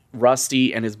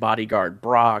 Rusty and his bodyguard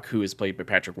Brock, who is played by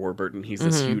Patrick Warburton, he's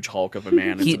this huge hulk of a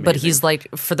man. But he's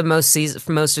like, for most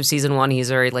of season 1, he's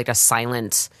very like a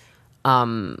silent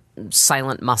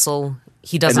muscle.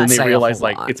 He doesn't. And then they say realize a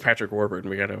whole like lot. it's Patrick Warburton.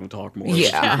 We got to have him talk more.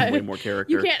 Yeah. Way more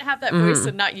character. You can't have that voice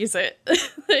and not use it.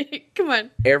 Like, come on.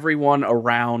 Everyone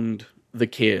around the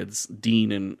kids,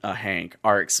 Dean and Hank,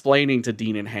 are explaining to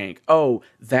Dean and Hank, oh,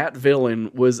 that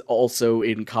villain was also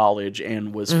in college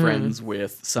and was friends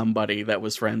with somebody that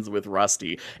was friends with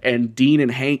Rusty. And Dean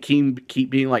and Hank keep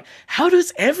being like, how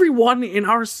does everyone in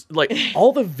our, like,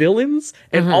 all the villains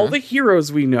and all the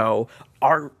heroes we know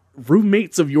are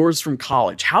roommates of yours from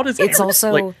college? How does It's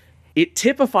also... like, it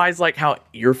typifies like how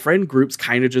your friend groups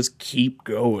kind of just keep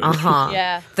going.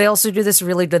 Yeah. They also do this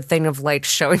really good thing of like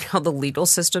showing how the legal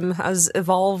system has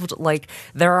evolved. Like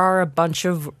there are a bunch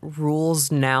of rules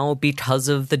now because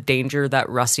of the danger that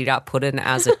Rusty got put in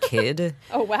as a kid.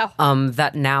 Oh wow.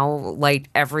 That now like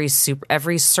every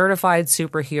certified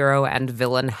superhero and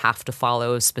villain have to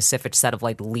follow a specific set of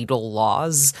like legal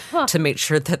laws to make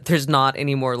sure that there's not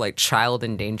any more like child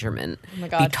endangerment my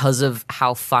God. because of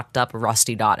how fucked up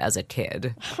Rusty got as a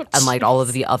kid and like all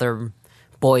of the other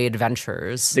boy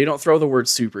adventures. They don't throw the word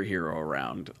superhero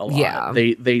around a lot. Yeah.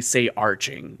 They say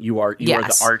arching. You are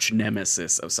the arch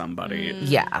nemesis of somebody.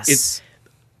 Yes.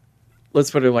 Let's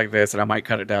put it like this, and I might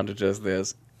cut it down to just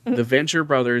this. The Venture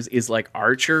Brothers is like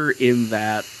Archer in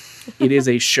that it is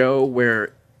a show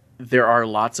where there are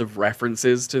lots of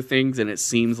references to things, and it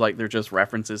seems like they're just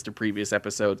references to previous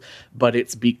episodes, but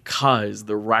it's because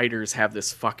the writers have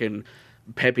this fucking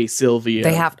Pepe Sylvia.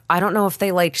 They have. I don't know if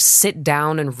they like sit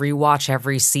down and rewatch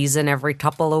every season every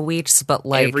couple of weeks, but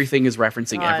like everything is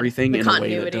referencing everything the in a way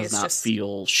that continuity does is not just-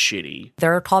 feel shitty.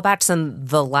 there are callbacks in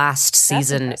the last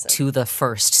season impressive. to the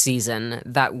first season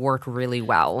that work really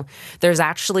well. There's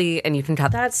actually, and you can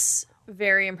cut. That's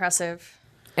very impressive.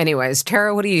 Anyways,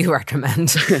 Tara, what do you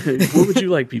recommend? What would you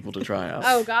like people to try out?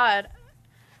 Oh God.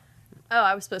 Oh,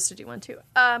 I was supposed to do one too.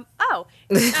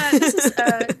 This is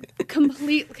a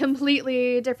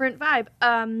completely different vibe.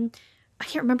 I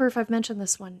can't remember if I've mentioned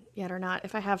this one yet or not.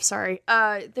 If I have, sorry.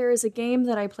 There is a game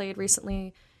that I played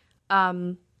recently,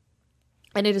 and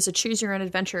it is a choose your own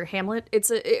adventure Hamlet.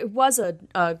 It was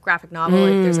a graphic novel.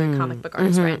 Like, there's a comic book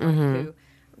artist who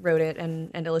wrote it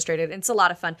and illustrated it. It's a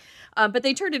lot of fun. But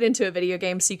they turned it into a video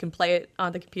game so you can play it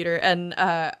on the computer. And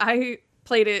I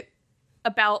played it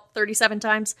about 37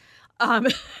 times. I'm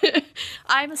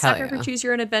a sucker for choose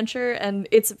your own adventure, and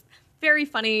it's very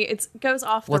funny. It goes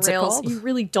off the What's it rails. called? You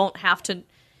really don't have to.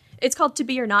 It's called To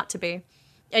Be or Not to Be,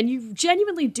 and you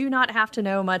genuinely do not have to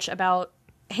know much about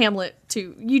Hamlet.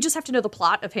 You just have to know the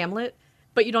plot of Hamlet,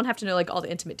 but you don't have to know like all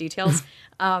the intimate details,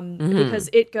 because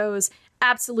it goes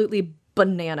absolutely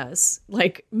bananas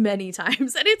like many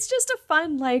times, and it's just a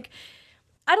fun like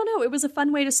I don't know. It was a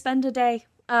fun way to spend a day.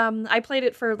 I played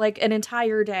it for like an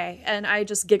entire day, and I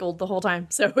just giggled the whole time.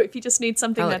 So if you just need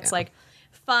something that's like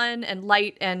fun and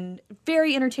light and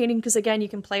very entertaining because, again, you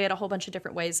can play it a whole bunch of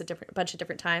different ways at a bunch of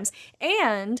different times.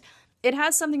 And it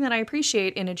has something that I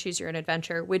appreciate in a Choose Your Own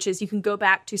Adventure, which is you can go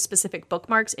back to specific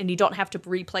bookmarks and you don't have to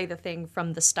replay the thing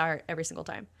from the start every single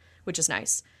time, which is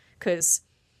nice. Because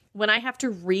when I have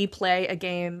to replay a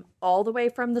game all the way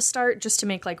from the start just to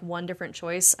make like one different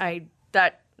choice,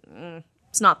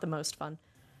 it's not the most fun.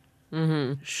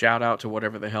 Mm-hmm. Shout out to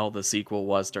whatever the hell the sequel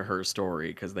was to Her Story,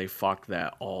 because they fucked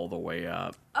that all the way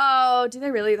up. Oh, do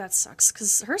they really? That sucks,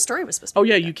 because Her Story was supposed to be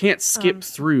good. You can't skip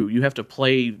through. You have to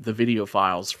play the video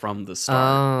files from the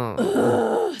start.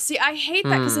 See, I hate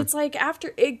that, because it's like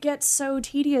after it gets so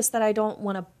tedious that I don't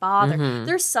want to bother.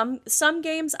 There's some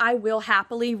games I will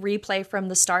happily replay from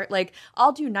the start. Like,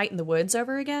 I'll do Night in the Woods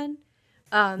over again.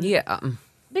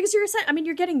 Because you're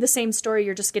getting the same story,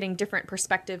 you're just getting different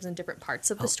perspectives and different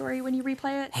parts of the story when you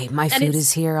replay it. Hey, my food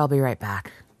is here. I'll be right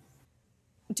back.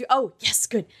 Yes,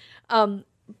 good. But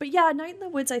yeah, Night in the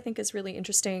Woods I think is really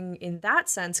interesting in that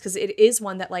sense, because it is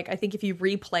one that, like, I think if you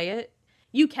replay it,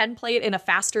 you can play it in a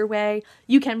faster way.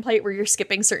 You can play it where you're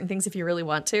skipping certain things if you really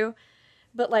want to.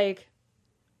 But, like,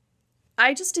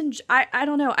 I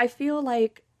don't know. I feel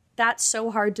like that's so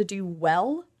hard to do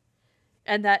well.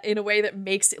 And that in a way that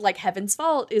makes it, like, Heaven's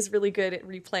Vault is really good at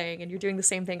replaying, and you're doing the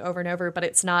same thing over and over, but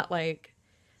it's not like,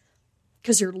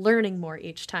 because you're learning more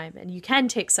each time and you can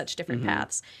take such different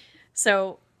paths.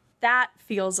 So that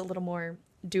feels a little more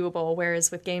doable. Whereas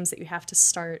with games that you have to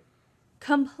start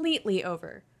completely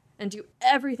over and do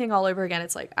everything all over again,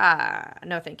 it's like,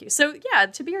 no, thank you. So yeah,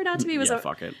 To Be or Not to Be was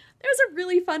fuck it. It was a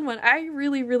really fun one. I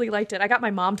really, really liked it. I got my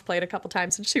mom to play it a couple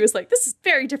times, and she was like, this is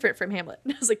very different from Hamlet.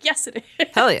 And I was like, yes, it is.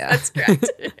 Hell yeah. That's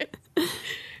correct. It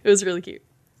was really cute.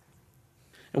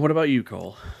 And what about you,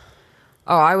 Cole?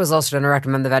 Oh, I was also going to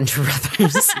recommend the Venture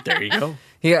Brothers. There you go.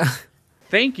 Yeah.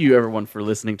 Thank you, everyone, for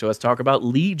listening to us talk about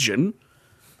Legion.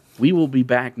 We will be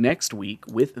back next week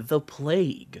with The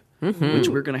Plague, which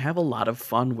we're going to have a lot of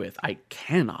fun with. I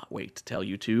cannot wait to tell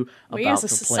you two about The Plague. We as a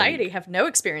society have no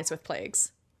experience with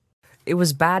plagues. It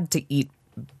was bad to eat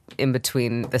in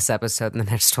between this episode and the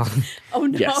next one. Oh,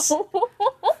 no. Yes. Uh-oh.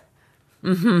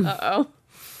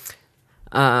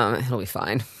 It'll be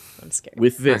fine. I'm scared.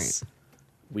 With this,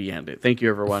 we end it. Thank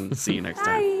you, everyone. See you next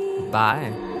time.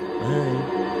 Bye.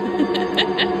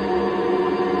 Bye.